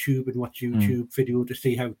on YouTube and watch YouTube video to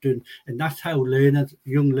see how it's done. And that's how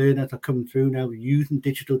young learners are coming through now, using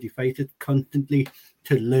digital devices constantly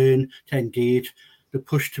to learn, to engage. The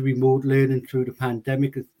push to remote learning through the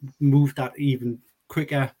pandemic has moved that even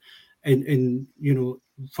quicker. And you know,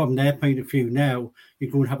 from their point of view now, you're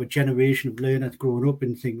going to have a generation of learners growing up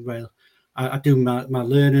and think, well, I do my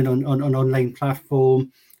learning on an online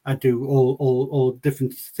platform. I do all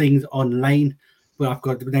different things online, but I've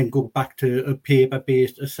got to then go back to a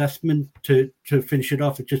paper-based assessment to finish it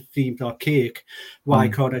off. It just seems archaic. Why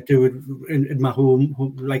can't I do it in my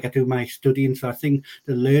home like I do my studying? So I think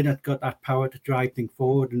the learner's got that power to drive things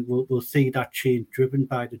forward, and we'll see that change driven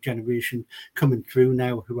by the generation coming through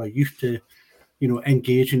now who are used to, you know,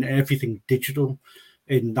 engaging everything digital.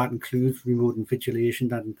 And that includes remote invigilation,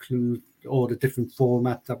 that includes all the different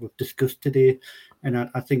formats that we've discussed today. And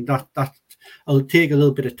I think that it'll take a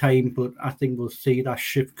little bit of time, but I think we'll see that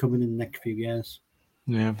shift coming in the next few years.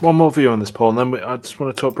 Yeah. One more view on this, Paul, and then I just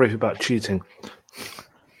want to talk briefly about cheating.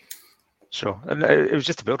 Sure. And it was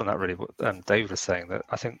just to build on that, really, what David was saying, that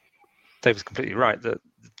I think David's completely right, that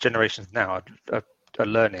generations now are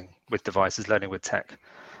learning with devices, learning with tech.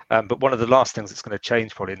 But one of the last things that's going to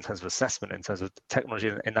change probably in terms of assessment, in terms of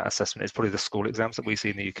technology in that assessment, is probably the school exams that we see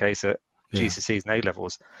in the UK. So GCSEs and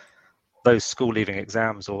A-levels, those school leaving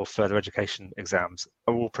exams or further education exams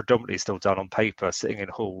are all predominantly still done on paper, sitting in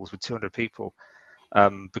halls with 200 people,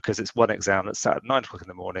 because it's one exam that's sat at 9 o'clock in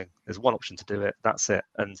the morning. There's one option to do it. That's it.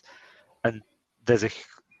 And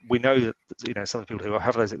we know that, you know, some of the people who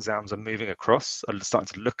have those exams are moving across, are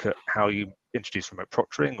starting to look at how you introduce remote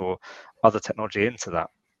proctoring or other technology into that.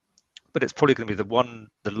 But it's probably going to be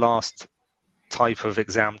the last type of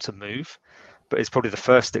exam to move, but it's probably the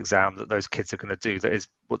first exam that those kids are going to do that is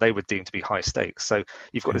what they would deem to be high stakes. So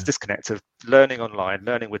you've got this disconnect of learning online,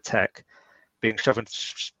 learning with tech, being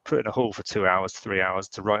put in a hall for 2 hours, 3 hours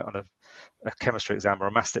to write on a chemistry exam or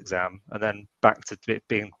a maths exam, and then back to it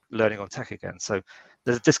being learning on tech again. So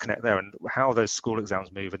there's a disconnect there, and how those school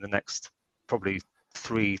exams move in the next probably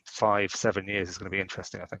 3, 5, 7 years is going to be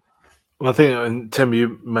interesting, I think. Well, I think, and Tim,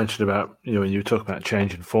 you mentioned about, you know, when you were talking about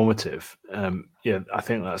change and formative, I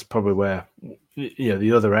think that's probably where, you know,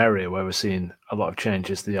 the other area where we're seeing a lot of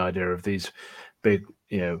change is the idea of these big,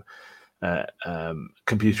 you know,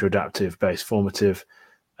 computer adaptive based formative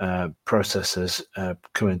processors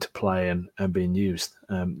come into play and being used.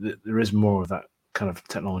 There is more of that kind of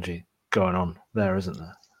technology going on there, isn't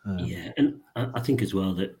there? Yeah, and I think as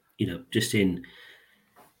well that, you know, just in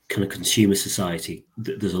kind of consumer society,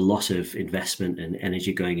 there's a lot of investment and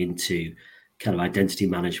energy going into kind of identity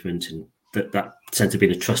management, and that sense of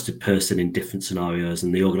being a trusted person in different scenarios,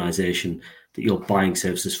 and the organization that you're buying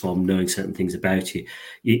services from knowing certain things about you.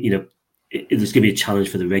 You know, there's going to be a challenge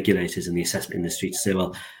for the regulators in the assessment industry to say,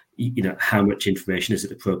 well, you know, how much information is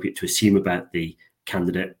it appropriate to assume about the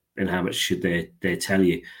candidate, and how much should they tell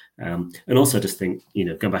you? And also, I just think, you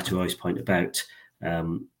know, going back to Roy's point about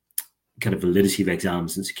kind of validity of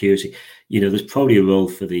exams and security, you know, there's probably a role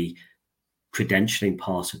for the credentialing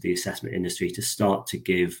part of the assessment industry to start to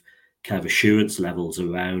give kind of assurance levels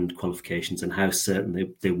around qualifications and how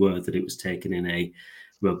certain they were that it was taken in a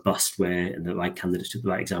robust way and the right candidates took the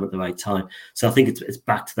right exam at the right time. So I think it's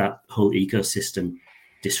back to that whole ecosystem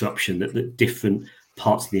disruption that different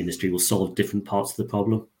parts of the industry will solve different parts of the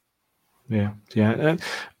problem. Yeah.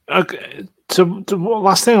 Okay. So the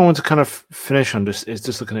last thing I want to kind of finish on is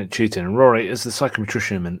just looking at cheating. And Rory, is the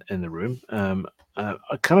psychometrician in the room, I'm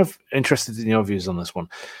kind of interested in your views on this one.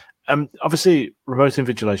 Obviously, remote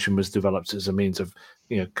invigilation was developed as a means of,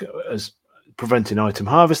 you know, as preventing item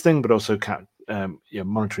harvesting, but also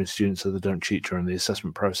monitoring students so they don't cheat during the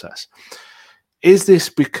assessment process. Is this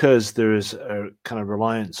because there is a kind of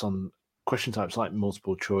reliance on question types like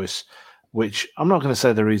multiple choice, which I'm not going to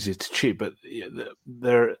say they're easy to cheat, but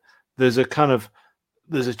there's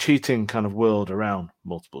a cheating kind of world around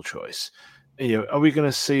multiple choice. You know, are we going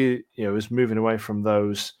to see, you know, us moving away from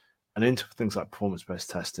those and into things like performance-based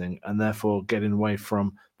testing, and therefore getting away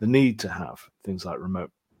from the need to have things like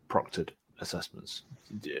remote proctored assessments?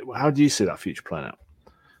 How do you see that future playing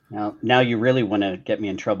out? Now you really want to get me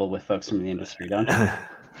in trouble with folks from the industry, don't you?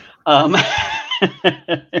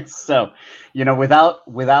 So, you know,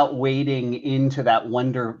 without wading into that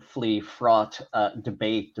wonderfully fraught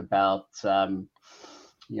debate about,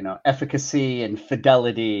 you know, efficacy and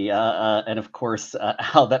fidelity, and of course,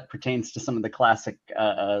 how that pertains to some of the classic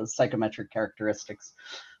psychometric characteristics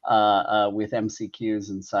with MCQs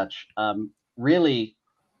and such, really,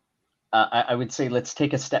 I would say let's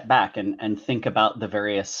take a step back and think about the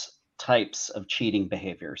various types of cheating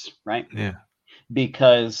behaviors, right? Yeah.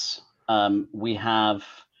 Because we have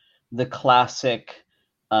the classic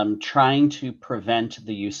trying to prevent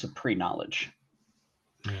the use of pre-knowledge.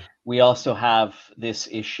 Yeah. We also have this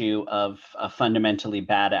issue of fundamentally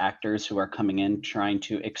bad actors who are coming in trying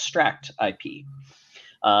to extract IP.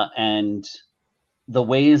 And the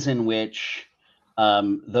ways in which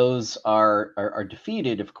those are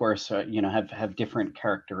defeated, of course, have different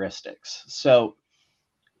characteristics. So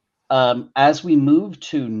as we move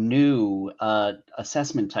to new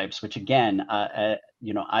assessment types, which again,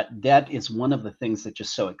 that is one of the things that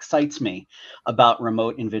just so excites me about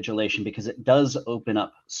remote invigilation, because it does open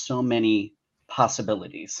up so many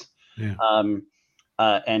possibilities. Yeah.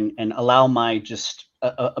 And allow my just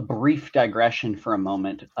a brief digression for a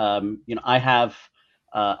moment. I have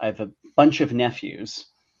a bunch of nephews,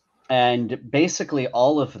 and basically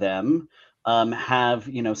all of them have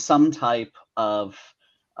some type of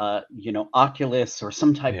Oculus or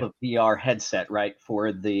some type of VR headset, right,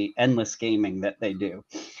 for the endless gaming that they do.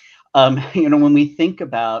 When we think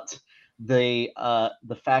about the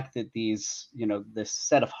fact that these, this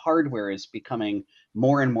set of hardware is becoming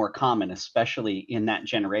more and more common, especially in that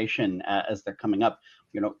generation as they're coming up,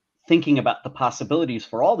 thinking about the possibilities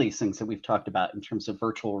for all these things that we've talked about in terms of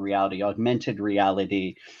virtual reality, augmented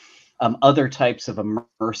reality, other types of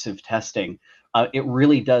immersive testing, it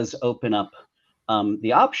really does open up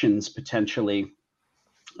the options potentially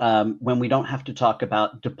when we don't have to talk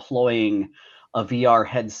about deploying a VR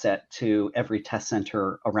headset to every test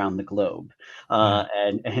center around the globe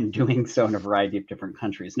and doing so in a variety of different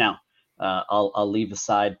countries. Now, I'll leave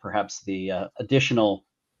aside perhaps the additional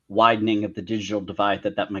widening of the digital divide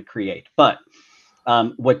that might create. But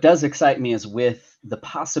what does excite me is with the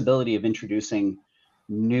possibility of introducing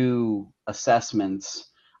new assessments,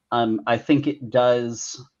 I think it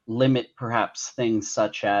does limit perhaps things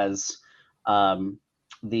such as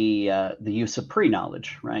the use of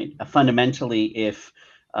pre-knowledge, right? Fundamentally, if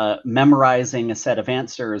memorizing a set of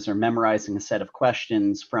answers or memorizing a set of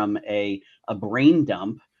questions from a brain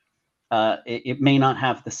dump, it may not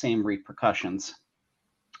have the same repercussions.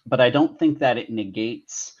 But I don't think that it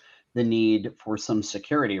negates the need for some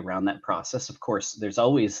security around that process. Of course, there's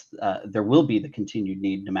always, there will be the continued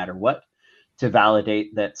need, no matter what, to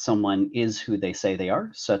validate that someone is who they say they are,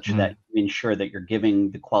 such that you ensure that you're giving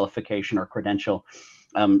the qualification or credential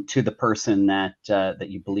to the person that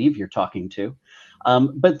you believe you're talking to.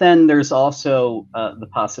 But then there's also the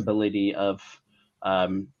possibility of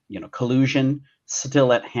collusion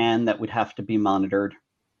still at hand that would have to be monitored.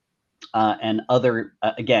 And other,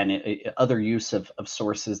 other use of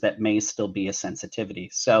sources that may still be a sensitivity.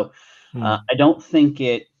 So I don't think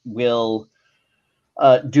it will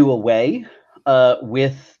do away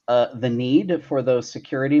with the need for those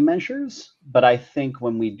security measures. But I think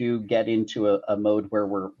when we do get into a mode where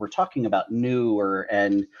we're talking about newer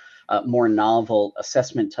and more novel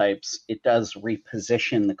assessment types, it does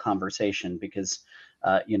reposition the conversation, because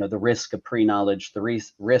the risk of pre-knowledge, the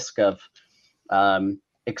risk of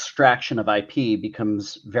extraction of IP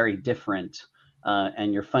becomes very different,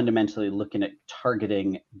 and you're fundamentally looking at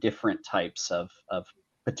targeting different types of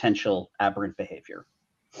potential aberrant behavior.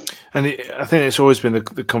 And I think it's always been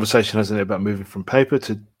the conversation, hasn't it, about moving from paper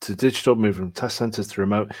to digital, moving from test centers to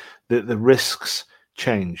remote. The risks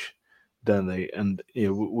change, don't they? And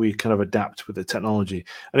we kind of adapt with the technology.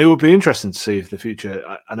 And it would be interesting to see if the future,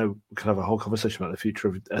 I know we can have a whole conversation about the future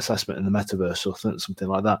of assessment in the metaverse or something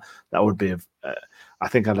like that. That would be, I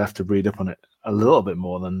think I'd have to read up on it a little bit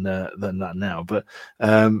more than that now. But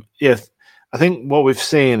I think what we've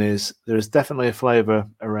seen is there is definitely a flavor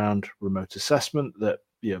around remote assessment that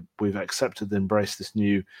we've accepted and embraced this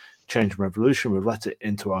new change and revolution. We've let it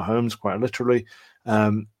into our homes quite literally.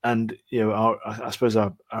 And I suppose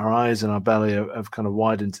our eyes and our belly have kind of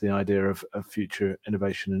widened to the idea of future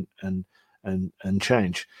innovation and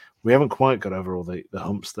change. We haven't quite got over all the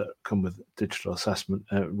humps that come with digital assessment,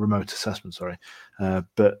 remote assessment,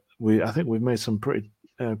 but I think we've made some pretty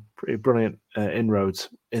brilliant inroads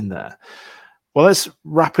in there. Well, let's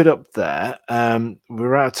wrap it up there.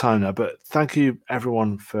 We're out of time now, but thank you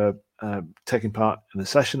everyone for taking part in the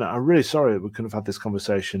session. I'm really sorry that we couldn't have had this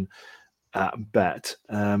conversation at BET.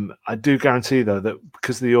 I do guarantee, though, that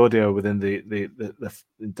because of the audio within the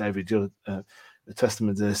David, the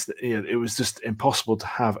testament to this, it was just impossible to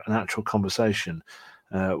have an actual conversation,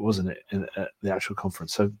 wasn't it, at the actual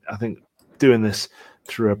conference? So I think doing this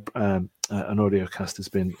through an audio cast has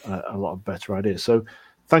been a lot of better idea. So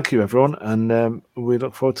thank you, everyone, and we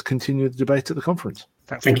look forward to continue the debate at the conference.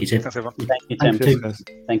 Thank you, Tim. Thanks, everyone. Thank you, Tim. Cheers, guys.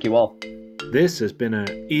 Thank you all. This has been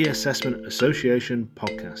an e-Assessment Association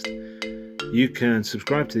podcast. You can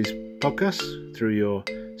subscribe to these podcasts through your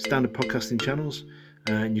standard podcasting channels.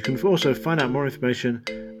 And you can also find out more information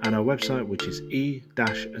at our website, which is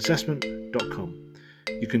e-assessment.com.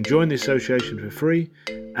 You can join the association for free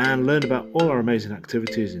and learn about all our amazing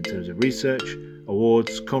activities in terms of research,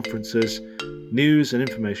 awards, conferences, news and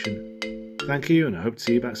information. Thank you, and I hope to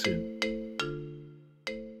see you back soon.